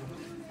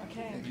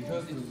 Okay.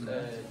 Because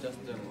it's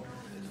just demo.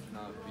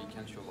 Now we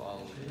can show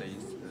all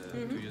days to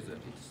users.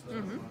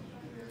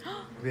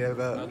 We have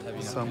Not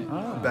having some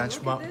a-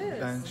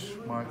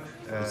 benchmark.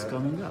 It's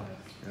coming up.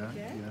 Yeah,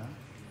 Okay. yeah.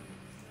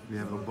 We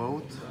have a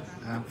boat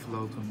and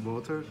float on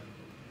water.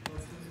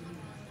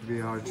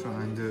 We are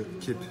trying to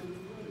keep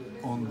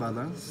on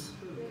balance.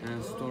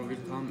 And storm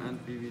will come and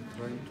we will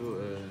try to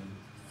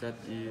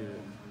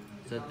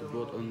set the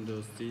boat on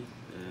the sea,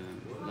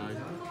 like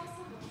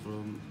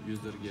from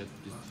user get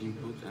this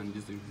input and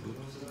this input.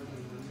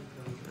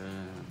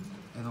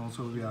 And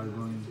also we are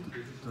going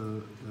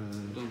to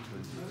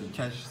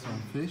catch some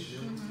fish,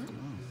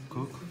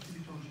 cook.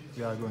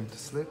 We are going to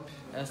sleep.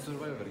 A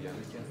survivor again,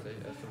 we can say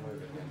a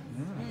survivor again.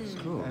 Yeah, it's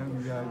cool.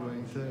 And we are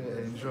going to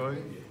enjoy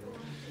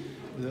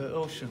the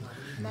ocean.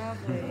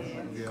 Lovely.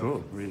 Yeah.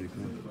 Cool, really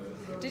cool.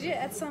 Did you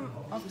add some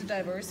of the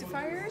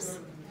diversifiers?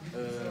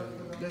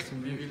 Yes,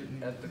 we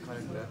will add the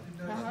character.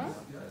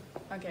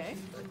 Okay.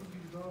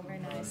 Very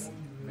nice.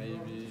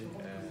 Maybe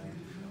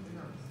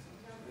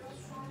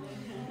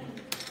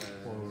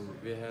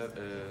we have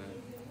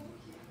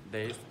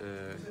days.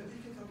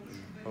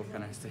 How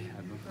can I say?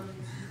 I don't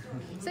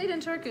know. Say it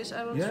in Turkish.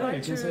 I will Yeah, try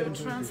you can say it in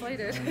to Turkish. translate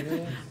it.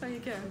 Yeah. Oh, you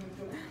can.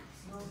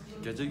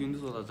 Gece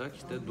gündüz olacak.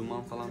 İşte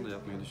duman falan da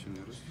yapmayı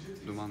düşünüyoruz.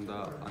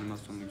 Dumanda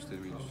animasyonunu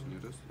göstermeyi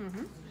düşünüyoruz.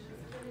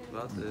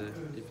 But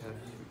if have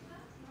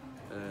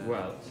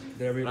Well,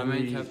 there will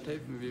Ramen be have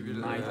tape, we will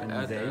night and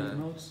add day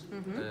modes.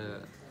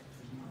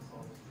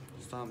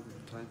 some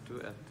try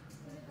to add.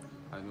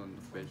 I don't know,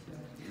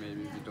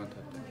 maybe we don't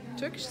have that.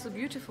 Turkish is a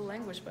beautiful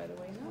language, by the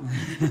way.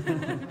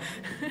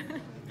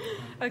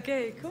 No?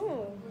 Okay,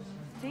 cool.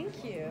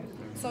 Thank you.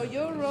 So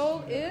your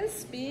role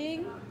is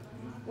being.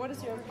 What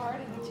is your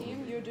part in the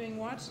team? You're doing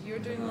what?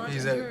 You're doing what?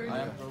 He's And a-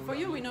 you're- for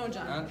you, we know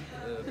John. And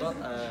but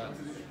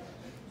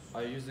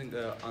I using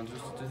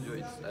Android Studio.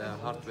 It's a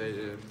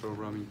hardware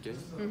programming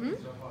game.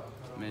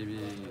 Maybe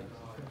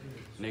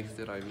next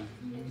year I will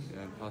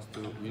pass to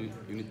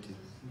Unity.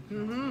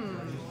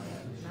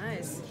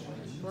 Nice.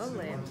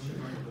 Lovely.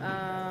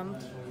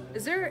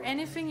 Is there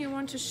anything you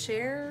want to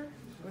share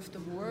with the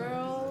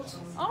world?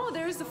 Oh,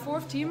 there's the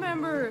fourth team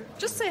member.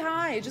 Just say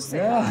hi. Just say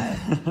hi.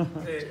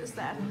 Just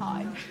that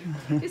hi.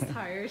 He's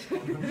tired.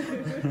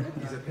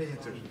 He's a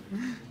painter.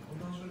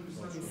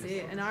 See,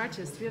 an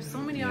artist. We have so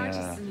many Yeah,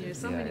 artists in here.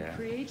 So yeah, many yeah.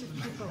 creative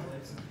people.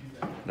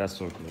 That's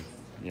so cool.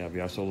 Yeah, we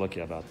are so lucky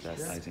about that,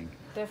 I think.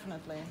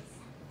 Definitely.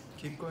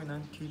 Keep going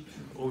and keep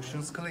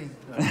oceans clean.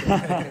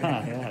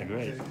 Yeah,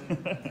 great.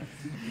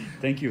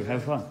 Thank you.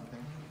 Have fun.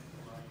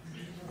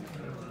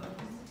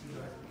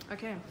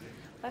 Okay,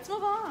 let's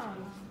move on.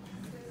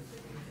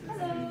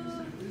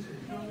 Hello.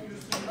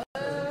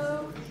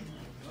 Hello.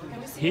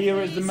 Can we see your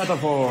Here is the face?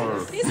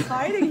 metaphor. He's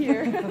hiding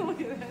here.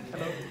 Look at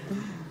that.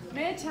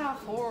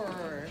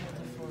 Metaphor.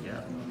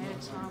 Yeah.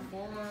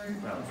 Metaphor.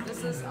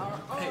 This is our.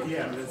 Oh.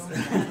 Yeah,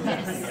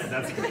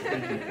 that's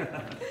good.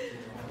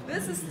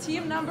 This is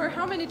team number.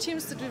 How many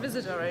teams did we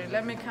visit already?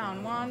 Let me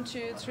count. 1,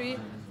 2, 3,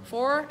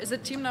 4. Is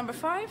it team number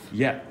 5?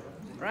 Yeah.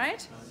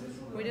 Right?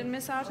 We didn't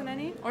miss out on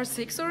any? Or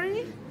 6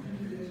 already?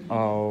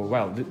 Oh,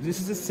 well, this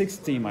is the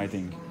sixth team, I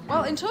think.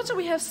 Well, in total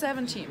we have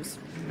 7 teams.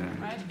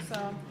 Yeah. Right?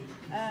 So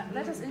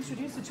let us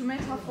introduce you to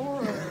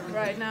Metaphor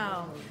right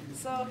now.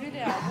 So,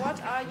 Hülya,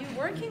 what are you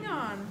working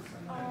on?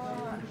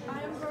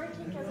 I'm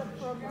working as a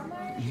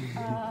programmer.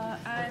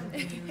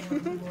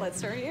 Let's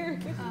start here.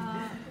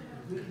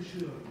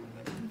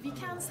 We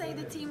can say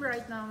the team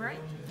right now, right?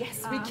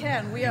 Yes, we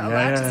can. We are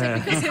allowed to say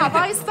because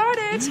Hawaii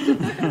started.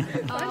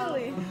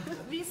 Finally.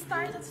 We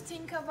started to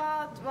think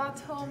about what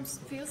homes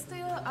feel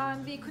still,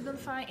 and we couldn't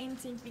find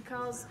anything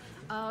because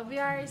we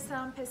are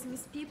some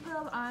pessimist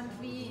people and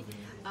we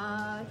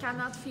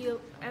cannot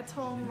feel at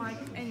home like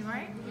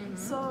anywhere.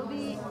 So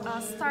we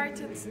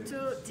started to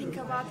think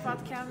about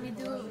what can we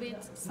do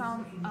with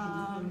some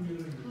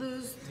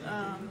loose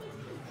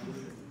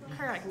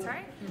character.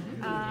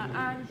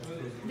 And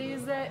there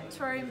is a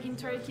term in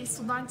Turkey,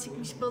 sudan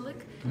çıkmış balık,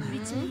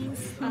 which means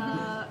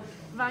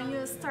when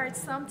you start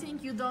something,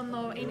 you don't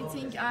know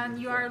anything and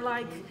you are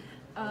like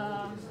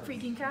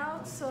freaking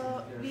out.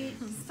 So we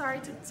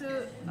started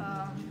to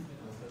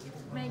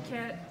make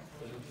a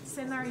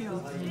scenario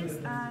of this,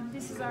 and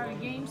this is our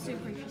game,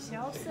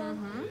 Superficial. So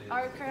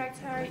our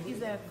character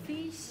is a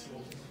fish,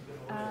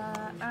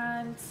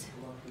 and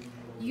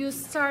you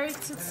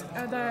started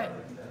at the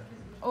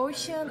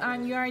ocean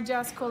and you are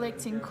just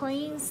collecting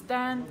coins.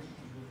 Then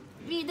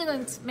we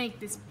didn't make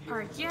this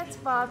part yet,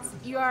 but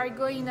you are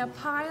going a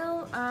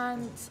pile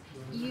and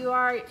you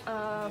are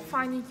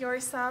finding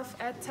yourself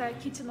at the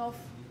kitchen of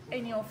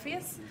any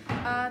office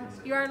and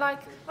you are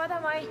like, what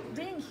am I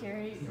doing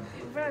here?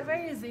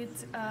 Where is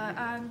it?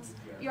 And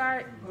you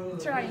are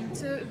trying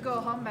to go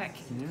home back.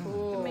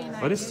 Cool.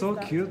 But it's so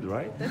cute,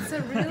 right? That's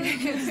a really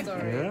cute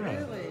story, Yeah.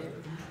 really.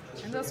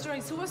 And those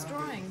drawings, who was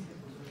drawing?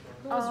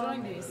 Who was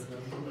drawing these?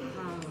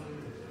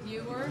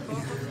 You were,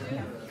 both of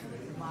you?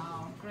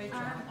 Wow. Great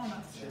job.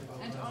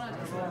 And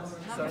Onat as well.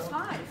 Number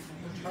 5.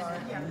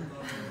 Yeah.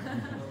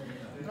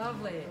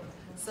 Lovely.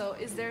 So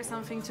is there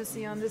something to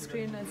see on the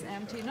screen that's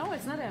empty? No,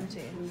 it's not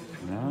empty.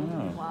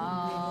 No.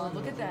 Wow,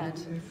 look at that.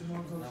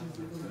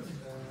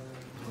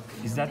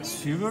 Is that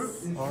silver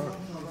or?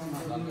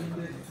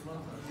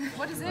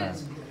 What is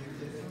it?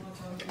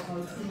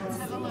 Let's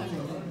have a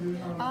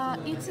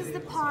look. It is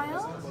the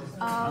pile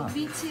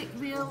which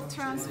will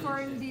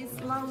transform this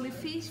lovely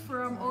fish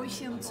from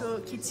ocean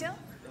to kitchen,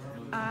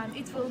 and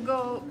it will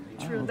go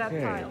through that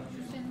pile.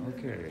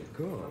 Okay,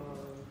 cool.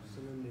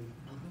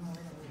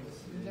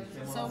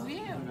 So we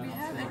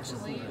have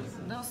actually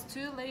those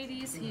two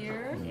ladies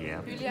here,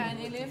 Yeah. Julia and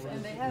Elif,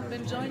 and they have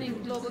been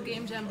joining Global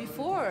Game Jam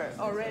before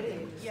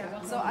already.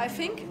 Yeah. So I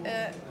think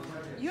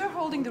you're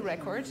holding the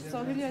record.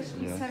 So Julia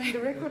is having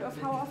the record of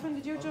how often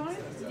did you join?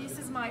 This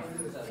is my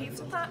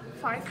fifth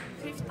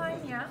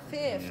time, yeah.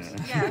 Fifth.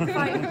 Yeah,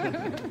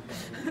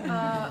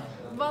 5.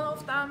 One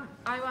of them,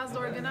 I was the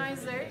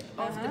organizer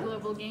of the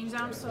Global Game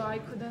Jam, so I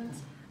couldn't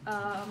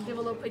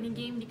develop any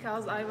game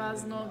because I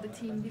was not the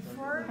team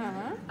before.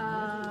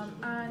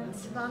 And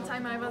one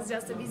time I was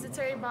just a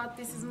visitor, but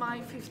this is my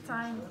 5th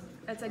time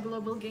at a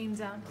Global Game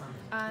Jam.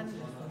 And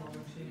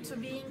to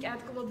being at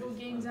Global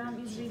Game Jam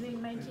is really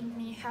making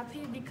me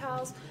happy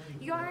because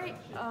you are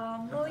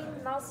knowing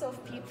lots of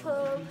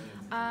people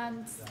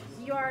and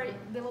you are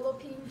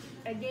developing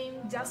a game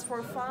just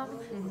for fun,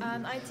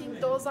 and I think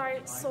those are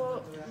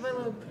so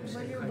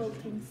valuable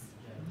things.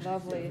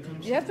 Lovely.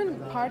 You have been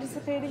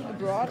participating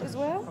abroad as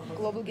well,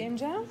 Global Game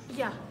Jam?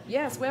 Yeah.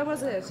 Yes, where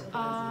was it?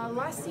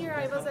 Last year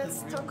I was at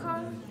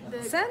Stockholm.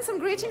 Send some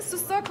greetings to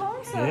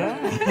Stockholm. So.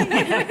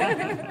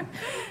 Yeah.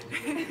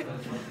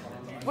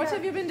 What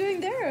have you been doing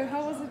there?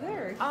 How was it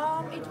there?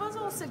 It was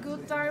also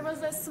good. There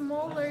was a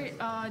smaller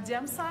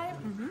jam site.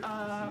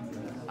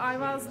 I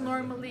was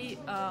normally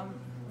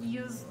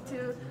used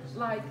to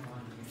like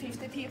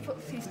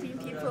 15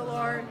 people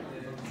or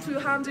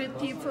 200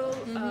 people.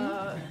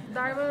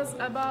 There was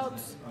about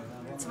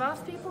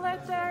 12 people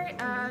at there,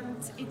 and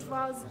it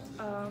was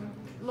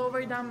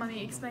lower than my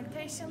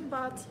expectation,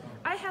 but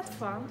I had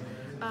fun.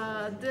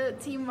 The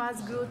team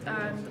was good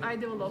and I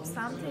developed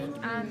something,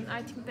 and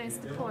I think that's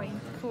the point.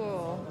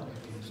 Cool.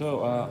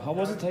 So, how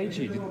was it,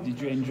 Taichi? Did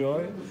you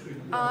enjoy?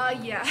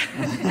 Yeah.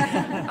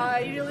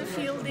 I really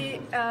feel the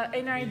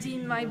energy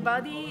in my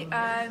body,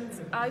 and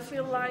I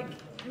feel like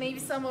maybe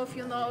some of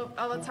you know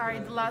Avatar: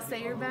 The Last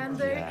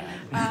Airbender.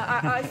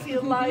 I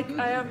feel like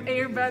I am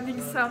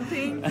airbending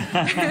something.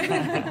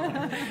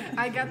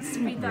 I got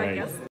speed, I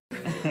guess.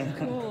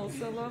 Cool,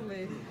 so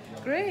lovely.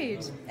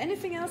 Great.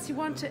 Anything else you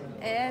want to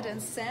add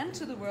and send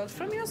to the world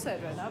from your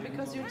side right now?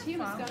 Because your team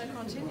is going to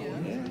continue.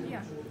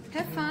 Yeah.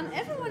 Have fun.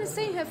 Everyone is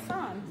saying have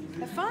fun.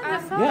 Have fun,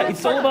 have fun. Yeah, have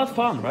it's fun. all about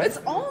fun, right? It's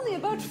only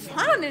about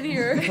fun in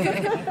here.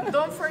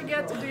 Don't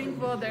forget to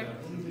drink water.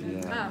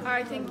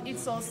 I think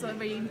it's also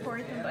very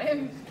important. I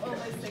am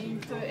always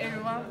saying to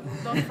everyone,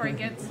 don't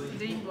forget to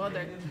drink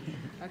water.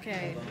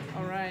 Okay,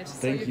 all right.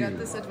 Thank so you got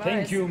this advice.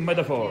 Thank you,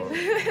 metaphor.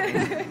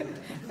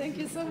 Thank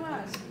you so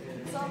much.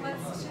 So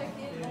let's check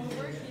in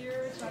over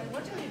here.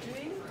 What are you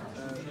doing?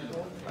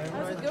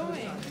 How's it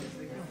going?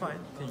 Fine,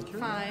 thank you.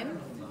 Fine.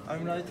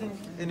 I'm writing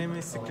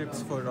enemy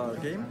scripts for our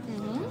game.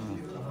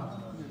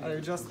 I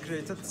just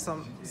created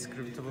some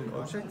scriptable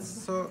objects,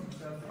 so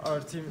our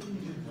team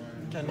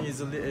can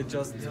easily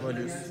adjust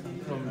values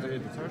from the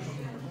editor.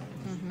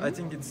 I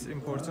think it's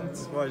important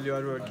while you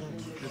are working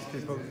with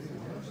people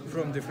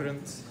from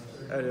different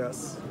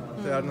areas.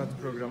 They are not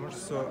programmers,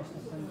 so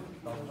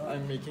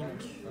I'm making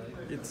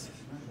it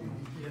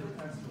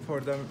for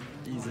them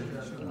easy.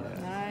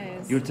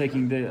 Nice. You're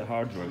taking the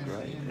hard work,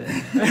 right?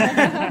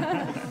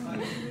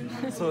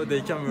 So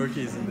they can work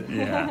easily.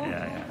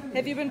 Yeah.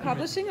 Have you been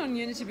publishing on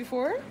Unity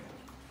before?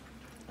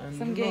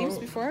 Some games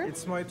before?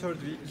 It's my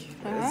 3rd week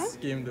as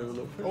game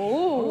developer.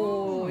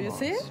 Oh, you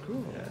see?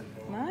 Cool.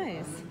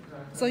 Nice.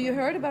 So you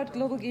heard about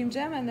Global Game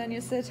Jam and then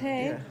you said,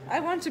 hey, I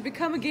want to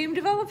become a game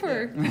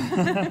developer.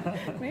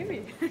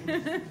 Maybe.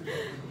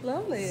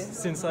 Lovely.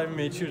 Since I'm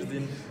matured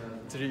in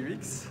 3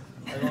 weeks,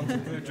 I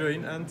wanted to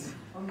join and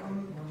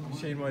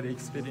share my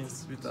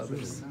experience with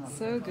others.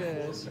 So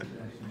good.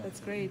 That's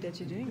great that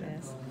you're doing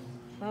this.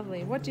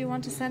 Lovely. What do you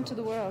want to send to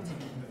the world?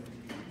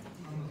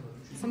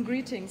 Some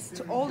greetings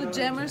to all the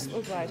jammers,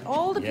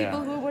 all the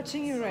people who are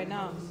watching you right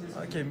now.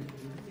 Okay,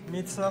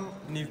 meet some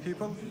new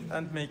people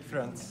and make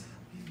friends.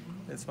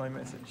 That's my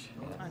message.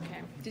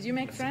 Okay. Did you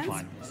make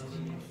friends?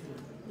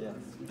 Yeah.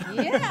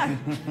 Yeah.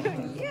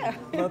 Yeah.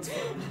 But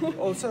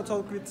also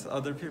talk with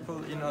other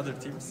people in other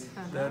teams.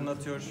 They are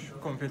not your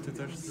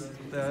competitors.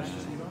 They are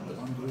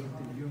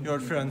your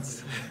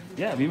friends.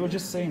 Yeah, we were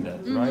just saying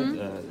that,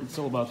 right? It's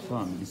all about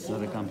fun. It's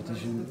not a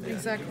competition.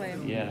 Exactly.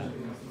 Yeah.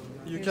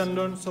 You can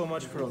learn so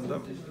much from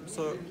them.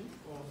 So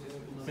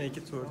make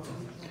it work.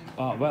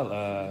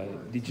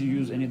 Did you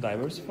use any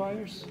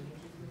diversifiers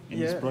in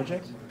this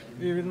project?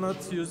 We will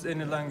not use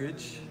any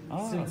language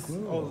since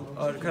cool. all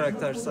our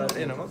characters are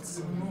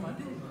animals.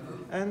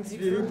 And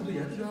we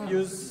will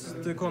use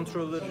the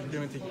controller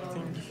limiting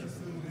thing.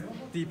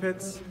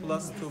 D-pads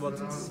plus 2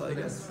 buttons, I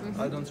guess.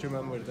 I don't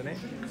remember the name.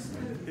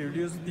 We will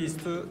use these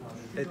two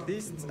at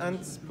least, and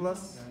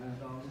plus,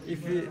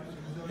 if we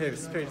have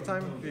spare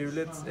time, we will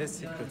let a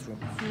secret room.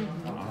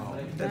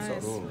 That's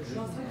Nice. all.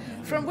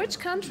 From which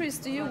countries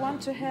do you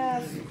want to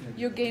have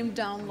your game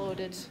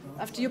downloaded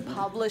after you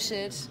publish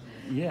it?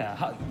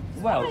 Yeah.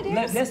 Well,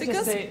 ideas, let's because-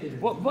 just say,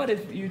 what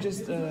if you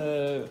just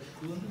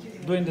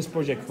doing this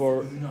project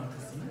for,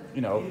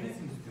 you know,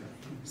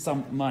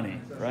 some money,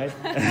 right?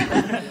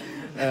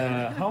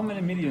 How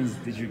many millions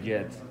did you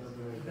get?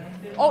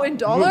 Oh, in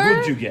dollar?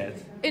 Would you get?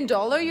 In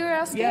dollar, you're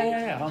asking?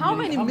 Yeah. How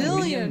many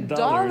million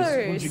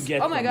dollars would you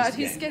get Oh my from God, this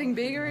he's game? getting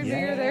bigger and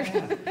bigger there.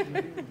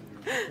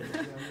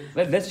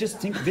 Let's just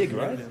think big,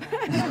 right?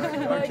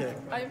 Like,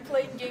 I'm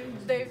playing game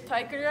Dave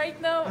Tiger right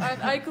now,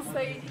 and I could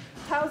say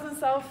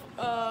thousands of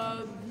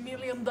 $1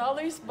 million,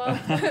 but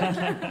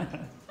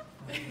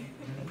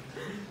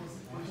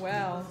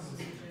Wow.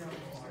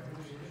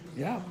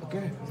 Yeah.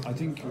 Okay. I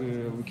think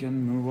we can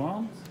move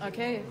on.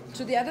 Okay,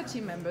 to the other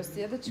team members,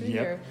 the other two Yep.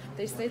 here.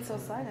 They stayed so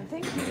silent.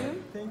 Thank you.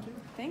 Thank you.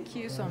 Thank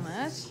you so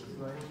much.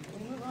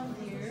 We'll move on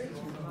here.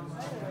 Oh,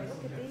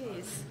 look at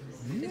these.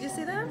 Did you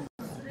see them?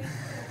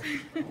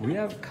 We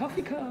have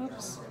coffee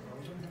cups.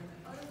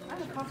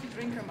 I'm a coffee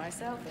drinker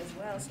myself as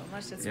well, so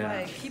much. That's Yeah.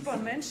 why I keep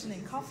on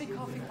mentioning coffee,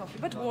 coffee, coffee.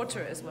 But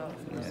water as well.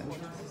 Of course.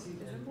 Water is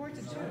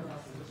important too.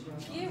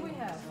 Here we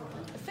have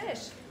a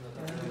fish.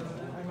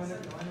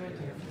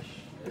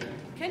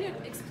 Can you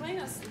explain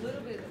us a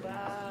little bit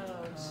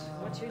about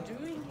what you're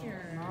doing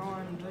here? Now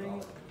I'm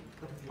doing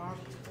the part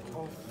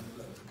of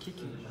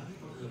kicking.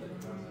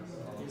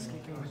 He's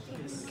kicking with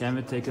his Can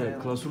we take a tail.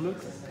 closer look?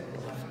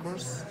 Of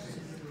course.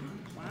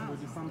 Wow.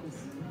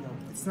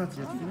 It's not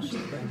yet finished,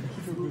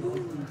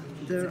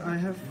 but there I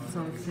have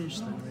some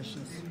finished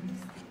animations.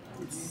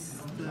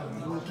 It's the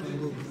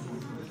walking loop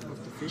of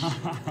the fish.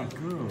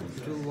 Cool.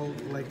 It will walk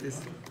like this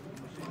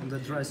on the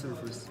dry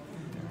surface.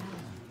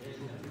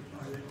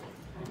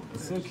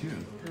 It's so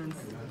cute. And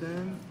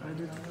then I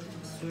did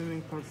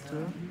swimming part 2.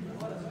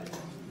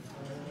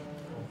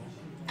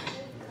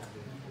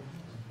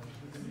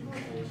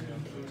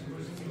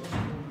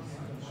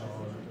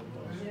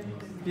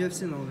 You have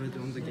seen already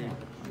on the game.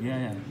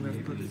 Yeah. We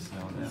have put it.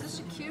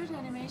 Such a cute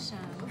animation.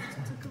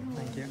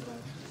 Thank you.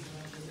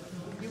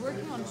 You're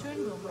working on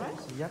Turnbull, right?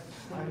 Yep,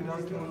 I'm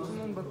working on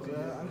Kuman, but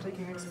I'm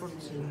taking export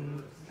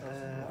in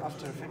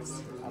After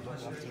Effects, Adobe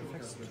After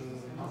Effects to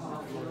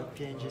for the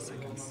PNG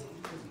seconds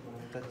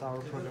that our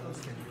program is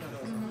getting.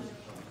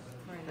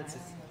 Very That's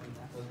nice.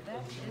 it.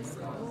 That is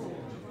cool.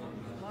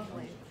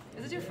 Lovely.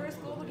 Is it your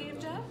first global game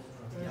job?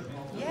 Yep.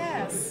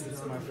 Yes.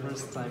 It's my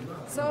first time.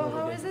 So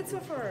how is it so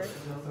far?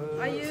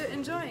 Are you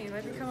enjoying it?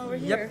 Let me come over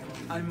here. Yep,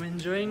 I'm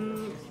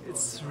enjoying.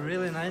 It's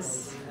really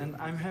nice, and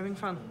I'm having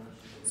fun.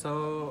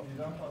 So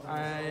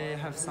I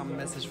have some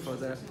message for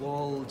the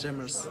wall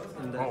jammers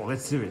in the. Oh,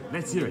 let's hear it.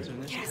 Let's hear it.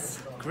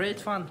 Yes. Great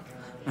fun.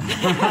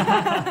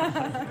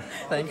 Thanks.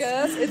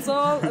 Because it's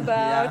all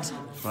about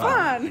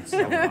fun. It's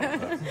all about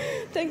fun.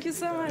 Thank you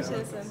so much,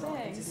 Jason.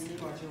 Thanks.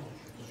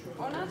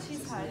 Ona,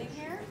 she's hiding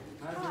here.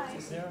 Hi.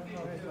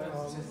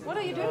 What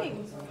are you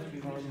doing?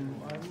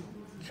 I'm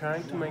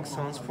trying to make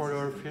sounds for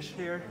your fish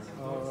here,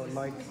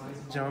 like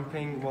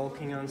jumping,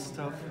 walking and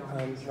stuff,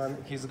 and when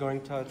he's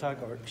going to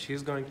attack or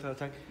she's going to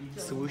attack,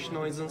 swoosh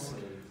noises,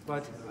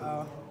 but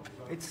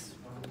it's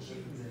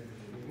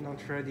not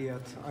ready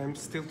yet. I'm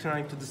still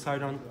trying to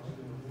decide on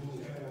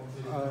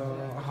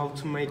how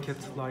to make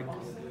it like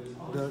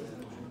the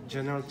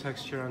general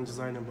texture and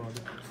design about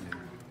it.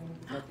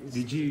 That is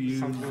Did you use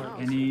something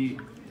like- any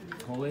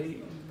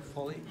Foley?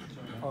 Foley?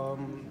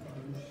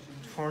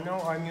 For now,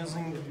 I'm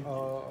using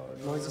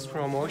noises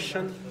from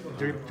Ocean,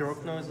 drip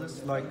drop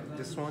noises like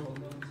this one.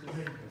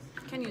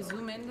 Can you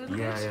zoom in a little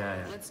Yeah, bit?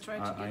 yeah. Let's try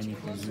to I get you need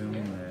to closer. zoom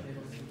in there.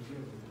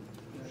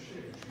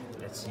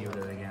 Let's hear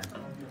that again.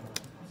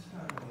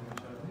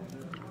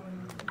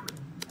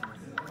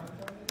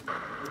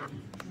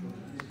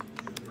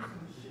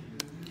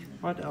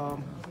 But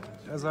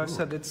as I've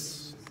said,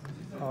 it's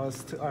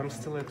I'm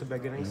still at the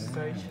beginning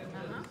stage.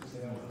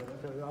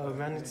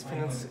 When it's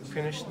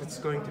finished, it's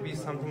going to be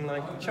something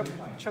like chop,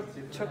 chop,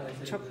 chop,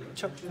 chop,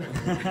 chop.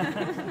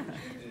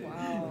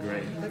 Wow.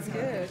 Great. That's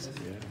good.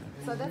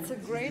 So that's a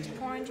great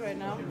point right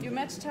now. You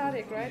met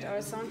Tariq, right,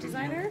 our sound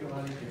designer?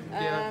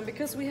 Yeah.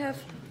 Because we have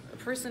a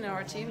person in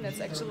our team that's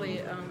actually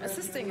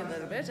assisting a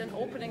little bit and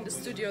opening the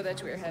studio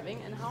that we're having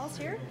in-house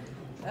here.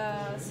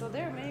 So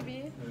there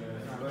maybe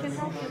we can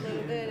help you a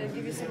little bit and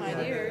give you some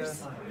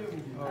ideas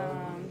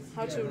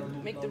how to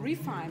make the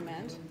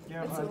refinement.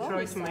 Yeah, It's a I'll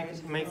lovely try to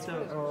site. make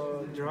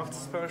the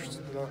drafts first.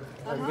 I'm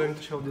Uh-huh. going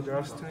to show the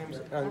drafts to him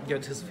and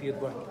get his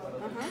feedback.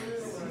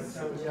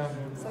 So yeah.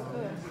 So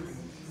cool.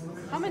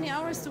 How many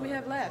hours do we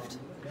have left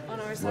on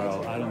our site?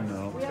 Well, I don't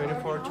know. We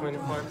have our 24, counter.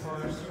 25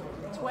 hours.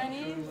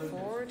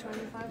 24,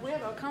 25. We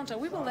have our counter.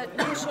 We will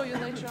show you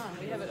later on.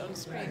 We have it on the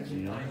screen.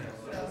 Yeah.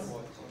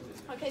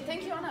 Okay,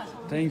 thank you, Anna.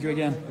 Thank you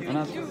again,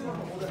 Anat. Thank you.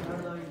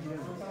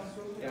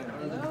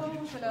 Hello,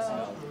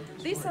 hello.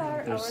 These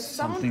are There's our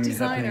sound something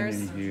designers.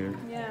 happening in here.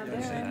 Yeah,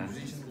 there.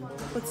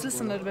 Let's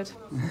listen a little bit.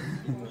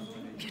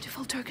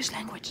 Beautiful Turkish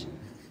language.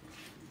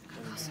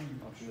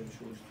 Aklımda bir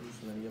şey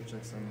oluşturursun, hani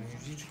yapacaksan.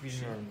 Hiç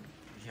bilmiyorum.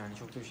 Yani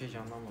çok da bir şey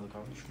canlanmadı.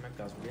 Kaldı düşünmek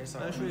lazım.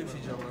 Ben şöyle bir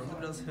şey canlandı.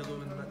 Biraz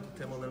Halloween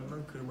temalarından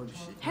kırma bir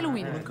şey.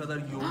 Halloween. Onun kadar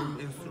yoğun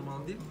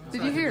enstrüman değil.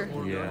 Did you hear?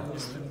 Orada Yeah.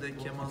 üstünde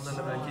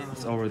kemanlarla belki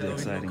It's already Halloween'in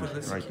exciting o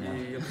klasik right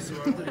now. yapısı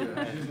vardır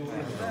ya.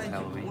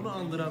 Belki onu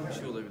andıran bir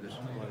şey olabilir.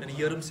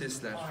 Yani yarım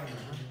sesler.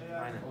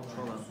 Aynen.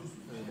 Falan.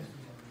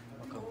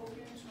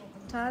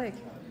 Tarek.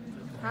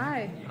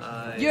 Hi.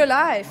 Hi. You're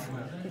live.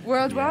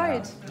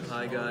 Worldwide.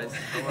 Hi guys.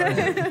 How are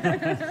you?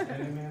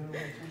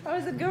 How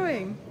is it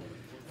going?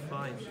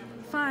 Fine.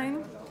 Fine.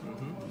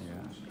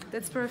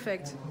 That's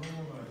perfect.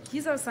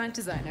 He's our sound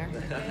designer.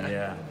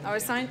 Yeah. Our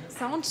sound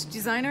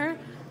designer.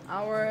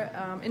 Our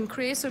in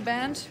Creasaur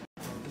Band.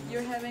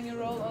 You're having a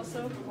role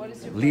also. What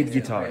is your Lead place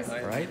in guitar,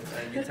 Creasaur? right?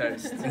 I'm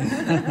guitarist.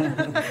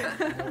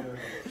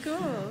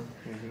 Cool.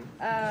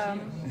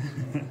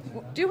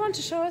 Do you want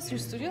to show us your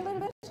studio a little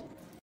bit?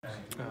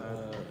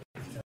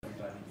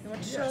 You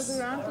want to show us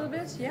around a little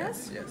bit?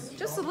 Yes? Yes.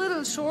 Just a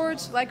little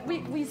short, like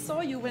we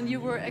saw you when you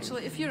were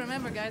actually, if you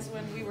remember guys,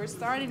 when we were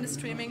starting the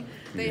streaming,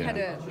 they had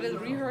a little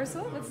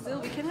rehearsal, but still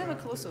we can have a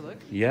closer look.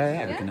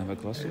 Yeah, we can have a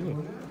closer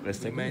look. Let's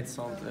We take a made look.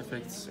 sound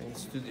effects in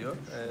studio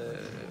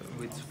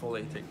with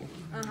Foley technique.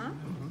 Uh-huh.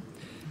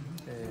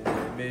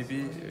 Maybe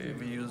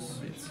we use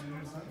it.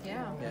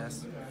 Yeah.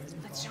 Yes.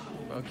 Let's show.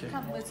 Okay.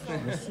 Come, let's go.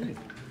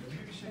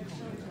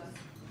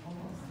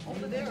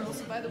 Over there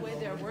also, by the way,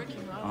 they are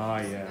working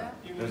hard. Ah, yeah.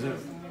 There's a.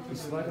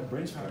 It's like a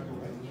brainstorm,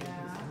 right?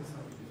 Yeah.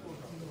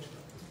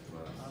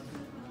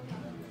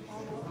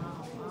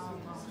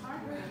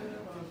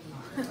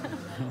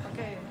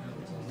 Okay,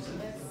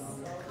 let's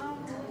come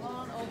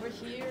on over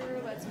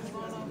here. Let's move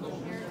on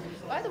over here.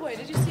 By the way,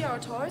 did you see our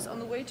toys on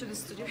the way to the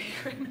studio here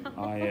right now?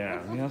 Oh yeah,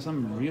 we have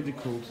some really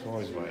cool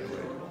toys by the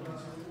way.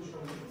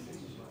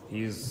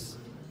 He's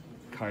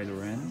Kylo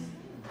Ren,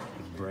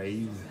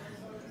 Brave,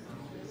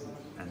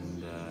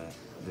 and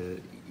the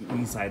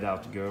Inside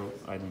Out girl.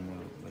 I don't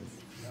know what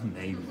his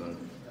name, but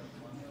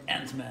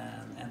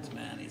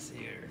Ant-Man is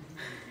here.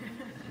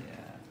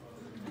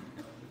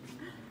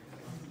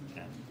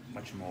 Yeah, and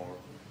much more.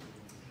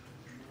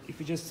 If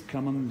you just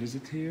come and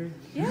visit here.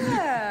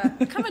 Yeah,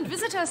 come and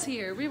visit us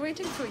here. We're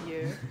waiting for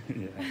you.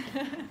 Yeah.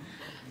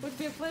 Would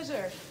be a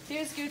pleasure.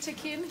 Here's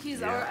Gültekin.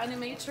 He's Yeah. our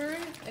animator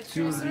at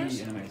To the Creasaur.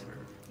 animator.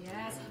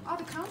 Yes. Oh,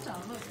 the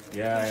countdown. Look.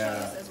 Yeah, You can show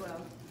yeah. us as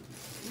well.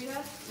 We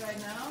have right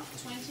now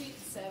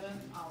 27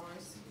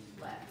 hours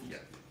left. Yeah.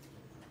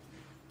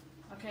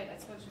 Okay,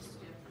 let's go to the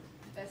studio.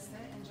 Best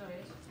day. Enjoy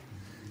it.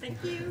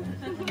 Thank you.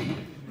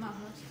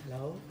 Mahmoud.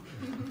 Hello.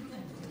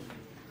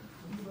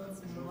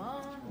 Let's move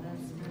on.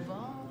 Let's move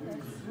on.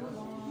 Let's move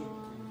on.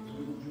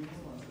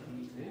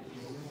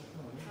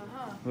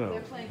 Uh-huh. Well,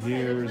 They're playing. Okay,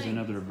 they're here's playing.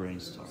 another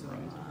brainstorm,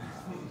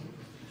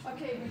 right?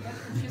 Okay, we got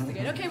confused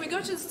again. Okay, we go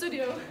to the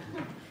studio.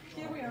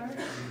 Here we are.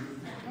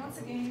 Once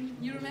again,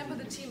 you remember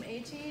the Team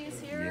 80 is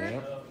here?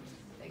 Yep.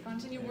 They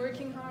continue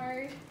working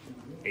hard.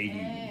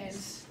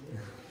 80s. And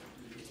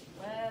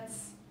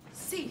let's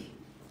see.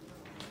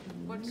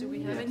 What do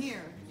we have in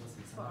here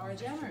for our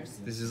jammers?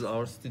 This is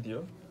our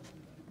studio.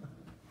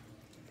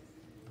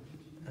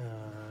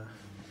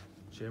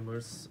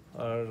 Jammers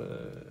are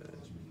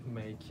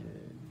make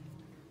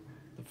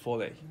the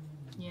Foley.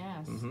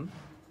 Yes. Mm-hmm.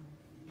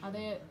 Are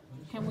they?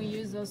 Can we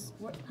use those?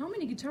 What? How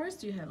many guitars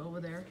do you have over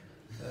there?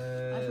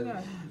 I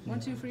forgot. 1,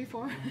 2, 3,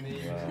 4.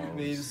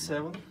 Maybe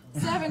 7.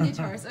 7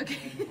 guitars. Okay.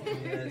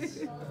 Yes.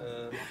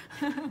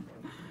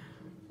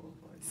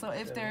 So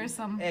if there is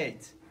some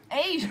 8.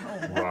 8.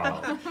 Oh,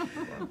 wow.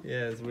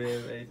 Yes, we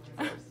have 8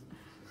 guitars.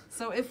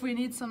 So if we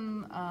need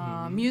some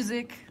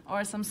music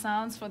or some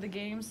sounds for the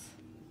games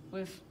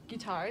with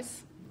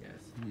guitars, Yes.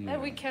 then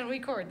we can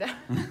record them.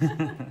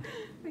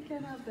 We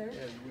can out there.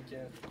 Yes, we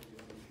can.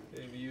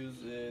 We use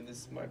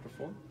this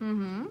microphone.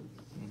 Mm-hmm.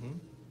 Mm-hmm.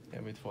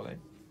 Yeah, with Foley.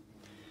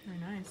 Very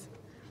nice.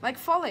 Like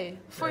Foley,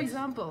 for Yes.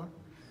 example.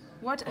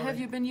 What have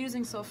you been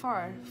using so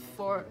far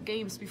for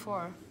games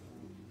before?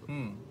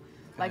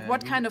 Like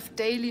what kind of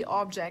daily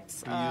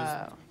objects we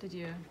used- did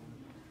you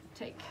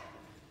take?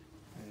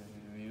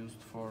 We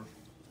used for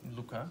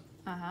Luca.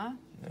 Uh-huh.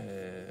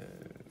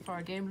 For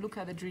our game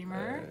Luca the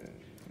Dreamer.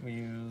 We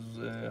use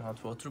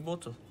hot water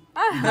bottle.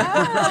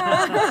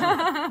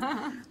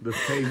 The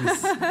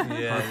famous hot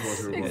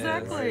water bottle.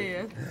 Exactly.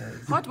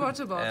 Yes. Hot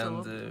water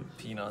bottle. And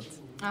peanut.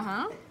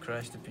 Uh-huh.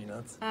 Crush the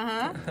peanut.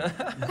 Uh-huh.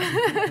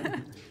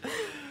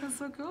 That's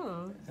so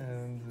cool.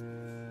 And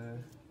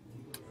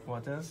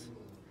what else?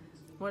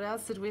 What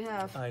else did we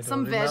have? I don't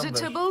Some remember.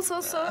 vegetables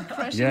also,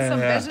 crushing Yeah, some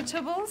yeah.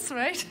 vegetables,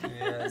 right?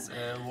 Yes,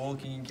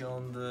 walking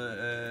on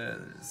the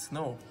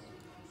snow.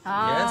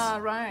 Ah,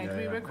 Yes. right. Yeah,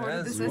 We yeah. recorded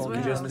Yes, this we as We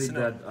well. just did Snow.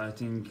 that, I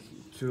think,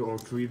 2 or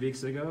 3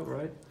 weeks ago,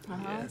 right?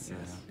 Uh-huh. Yes,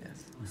 yes.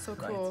 So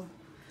Right. cool.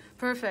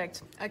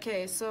 Perfect.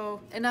 Okay,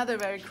 so another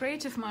very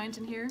creative mind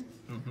in here.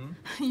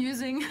 Mm-hmm.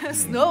 Using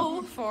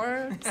snow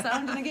for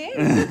sound in a game.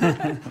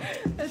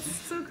 That's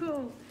so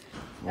cool.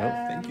 Well,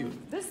 thank you.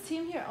 This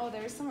team here, oh,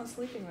 there's someone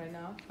sleeping right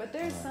now, but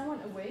there's someone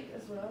awake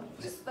as well.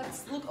 Just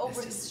let's look over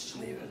his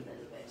shoulder a little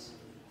bit.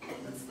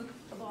 Let's look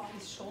above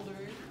his shoulder.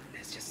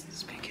 Let's just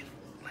speak it.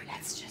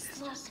 Let's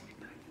just look.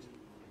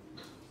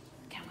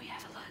 Can we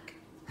have a look?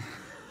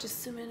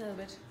 Just zoom in a little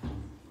bit.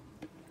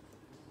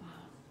 Wow.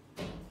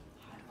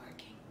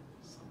 Hardworking.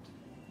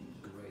 Something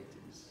great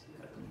is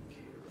happening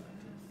here, I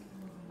think.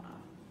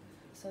 Wow.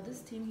 So this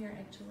team here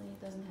actually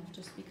doesn't have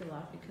to speak a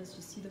lot because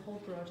you see the whole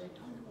project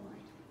on the board.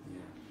 Yeah,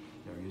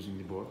 they're using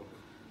the board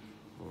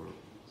for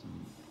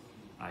some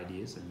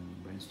ideas and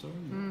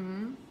brainstorming.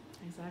 Mm-hmm.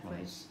 Exactly.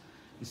 Well,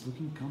 it's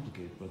looking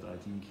complicated, but I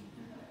think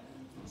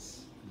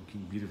it's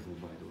looking beautiful,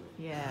 by the way.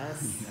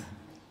 Yes. Yeah.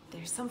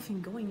 There's something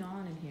going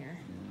on in here.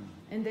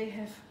 Yeah. And they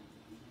have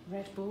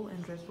Red Bull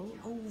and Red Bull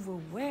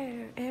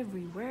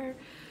everywhere.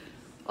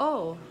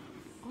 Oh,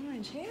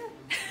 orange hair?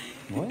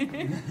 What?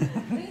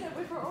 Lena,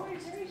 with her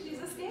orange hair, she's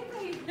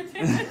escaping.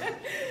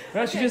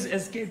 Well, she just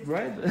escaped,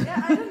 right?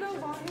 Yeah, I don't know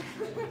why.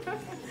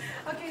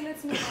 Okay,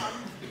 let's move on.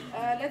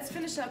 Let's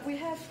finish up. We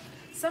have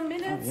some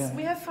minutes. Oh, yeah.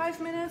 We have 5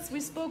 minutes. We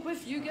spoke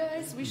with you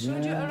guys. We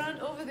showed you Yeah.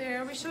 around over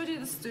there. We showed you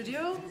the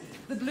studio,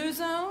 the blue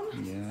zone.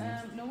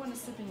 Yeah. No one is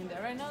sitting in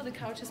there right now. The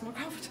couch is more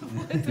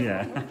comfortable at the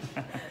Yeah. moment.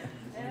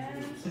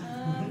 And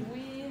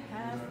we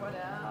have what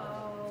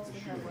else?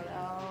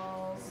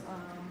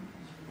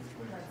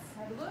 Let's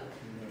have a look.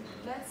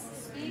 Let's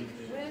speak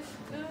with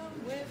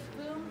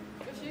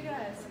you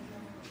guys.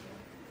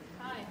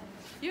 Hi.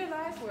 You're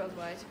live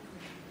worldwide.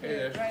 Hey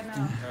there. Right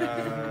now.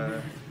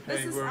 This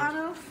hey, is world.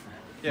 Anil.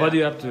 What are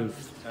you up to?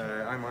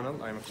 I'm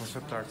Anil. I'm a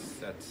concept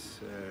artist at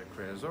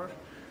Creasaur.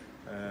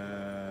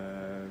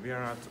 We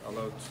are not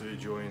allowed to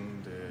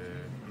join the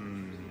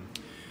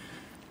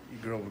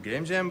global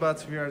game jam,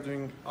 but we are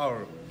doing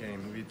our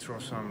game. We throw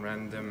some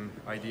random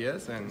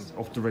ideas and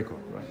Off the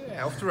record, right?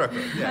 yeah, off the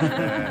record.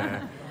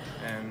 Yeah,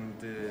 and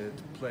the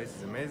place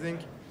is amazing.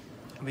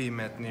 We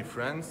met new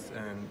friends,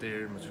 and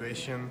their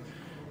motivation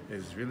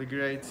is really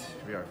great.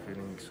 We are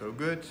feeling so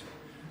good.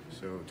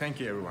 So thank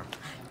you, everyone.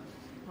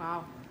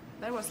 Wow,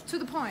 that was to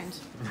the point.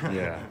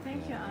 Yeah.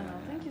 Thank you, Anil.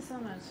 Thank you so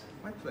much.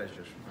 My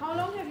pleasure. How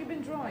long have you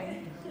been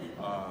drawing?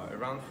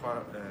 Around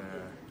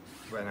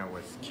when I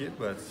was a kid,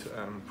 but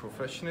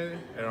professionally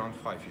around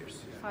 5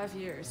 years. 5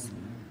 years.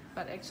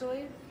 But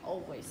actually,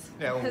 always.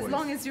 Yeah, always. As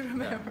long as you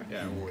remember.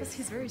 Yeah, always. Because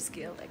he's very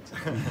skilled,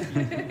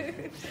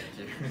 actually.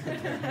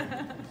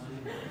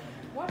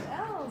 What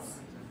else?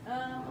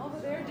 Over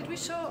there, did we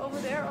show over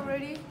there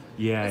already?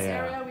 Yeah, This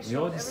yeah. area, we We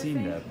showed already seen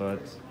everything. that,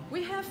 but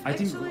We have I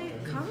think actually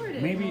covered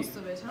it, maybe most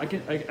of it, huh?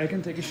 I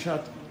can take a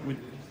shot with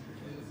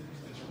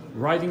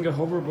riding a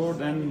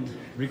hoverboard and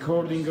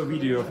recording a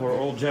video for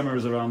all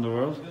jammers around the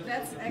world.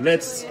 That's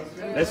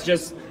actually Let's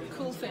just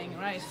cool thing,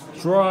 right?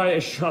 try a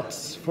shot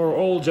for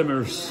all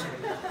jammers.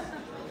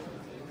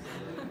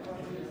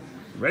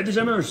 Ready,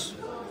 jammers?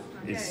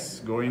 It's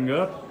going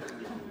up.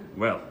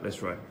 Well, let's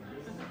try.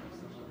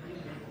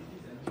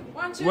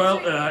 1, 2, Well,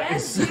 3, and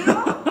it's 0?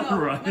 No,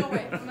 right.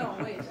 wait.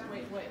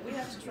 We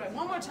have to try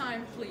one more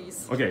time,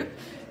 please. Okay.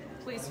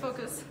 Please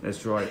focus. Let's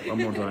try it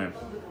one more time.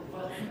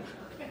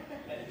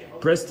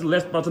 Press the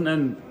left button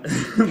and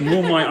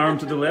move my arm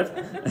to the left.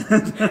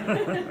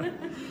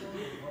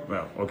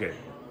 Well, okay.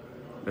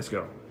 Let's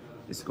go.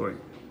 It's going.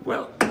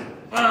 Well,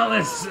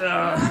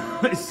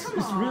 it's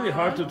really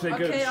hard to take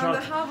a Okay, shot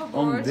on the hoverboard,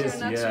 on this.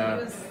 you're not Yeah.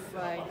 to use,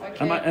 like,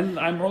 okay. And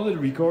I'm already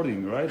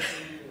recording, right?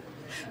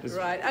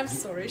 Right, I'm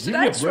sorry. Give Should me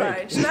I a break.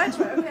 try? Should I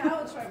try? Okay, I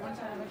will try one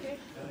time, okay?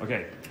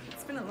 Okay.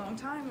 It's been a long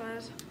time,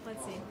 but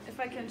let's see. If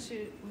I can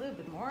shoot a little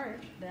bit more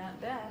than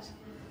that.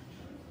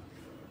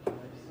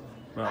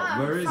 Well,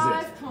 where is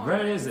 5 it? points.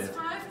 Where is it?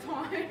 5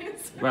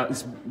 points. Well,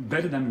 it's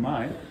better than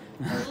mine.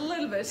 A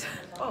little bit.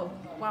 Oh,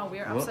 wow, we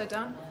are What? upside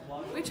down.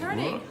 We're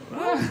turning.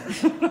 What?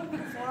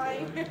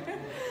 Flying.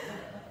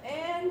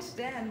 And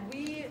then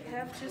we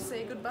have to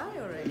say goodbye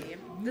already.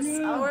 This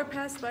hour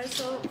passed by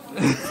so.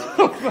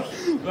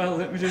 Well,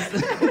 let me just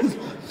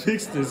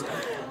fix this.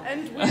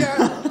 And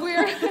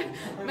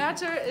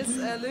Matter is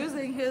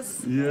losing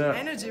his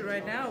energy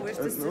right now with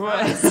this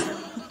device.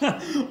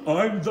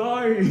 I'm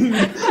dying.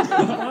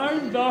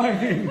 I'm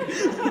dying.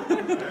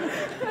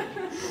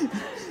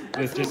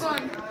 Let's move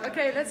on.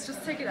 Okay, let's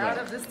just take it out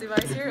of this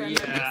device here and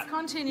let's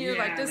continue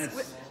like this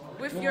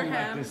with your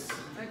hands.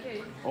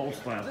 Okay. Old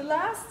style. The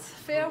last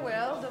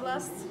farewell, the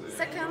last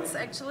seconds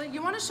actually.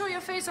 You want to show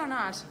your face or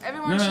not?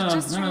 Everyone No, should no,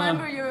 just no, no.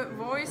 remember your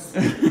voice.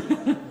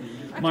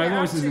 My Okay,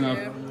 voice up is to enough.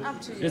 you,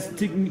 up to you. Just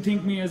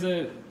think me as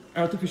a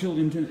artificial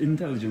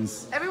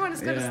intelligence. Everyone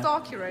is going to Yeah.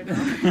 stalk you right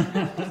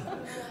now.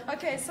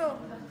 Okay, so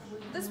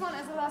this one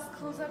as a last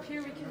close-up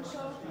here, we can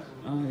show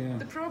Oh yeah.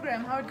 the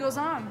program, how it goes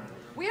on.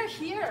 We are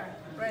here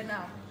right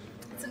now.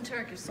 It's in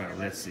Turkish, sorry. Well,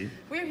 let's see.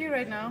 We're here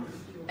right now,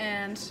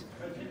 and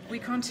we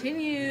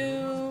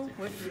continue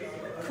with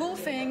cool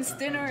things,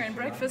 dinner and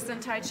breakfast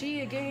and Tai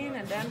Chi again,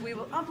 and then we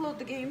will upload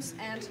the games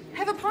and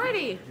have a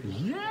party!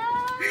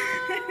 Yeah!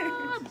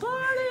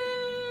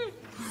 Party!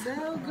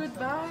 So,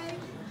 goodbye.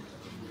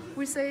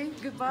 We say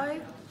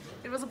goodbye.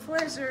 It was a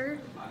pleasure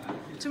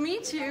to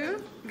meet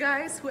you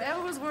guys,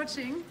 whoever was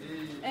watching,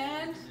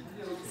 and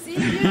see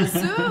you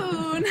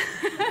soon.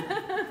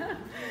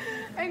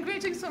 And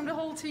greetings from the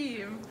whole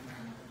team.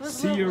 It was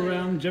See you lovely.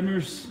 around,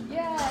 Jammers.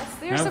 Yes,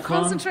 they're Have so fun.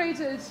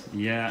 concentrated.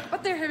 Yeah.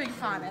 But they're having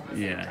fun at the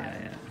same Yeah,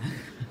 time.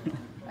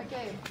 yeah.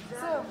 Okay,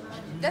 so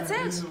that's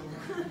it.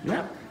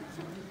 Yeah.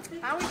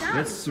 Are we done?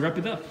 Let's wrap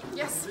it up.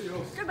 Yes.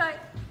 Goodbye.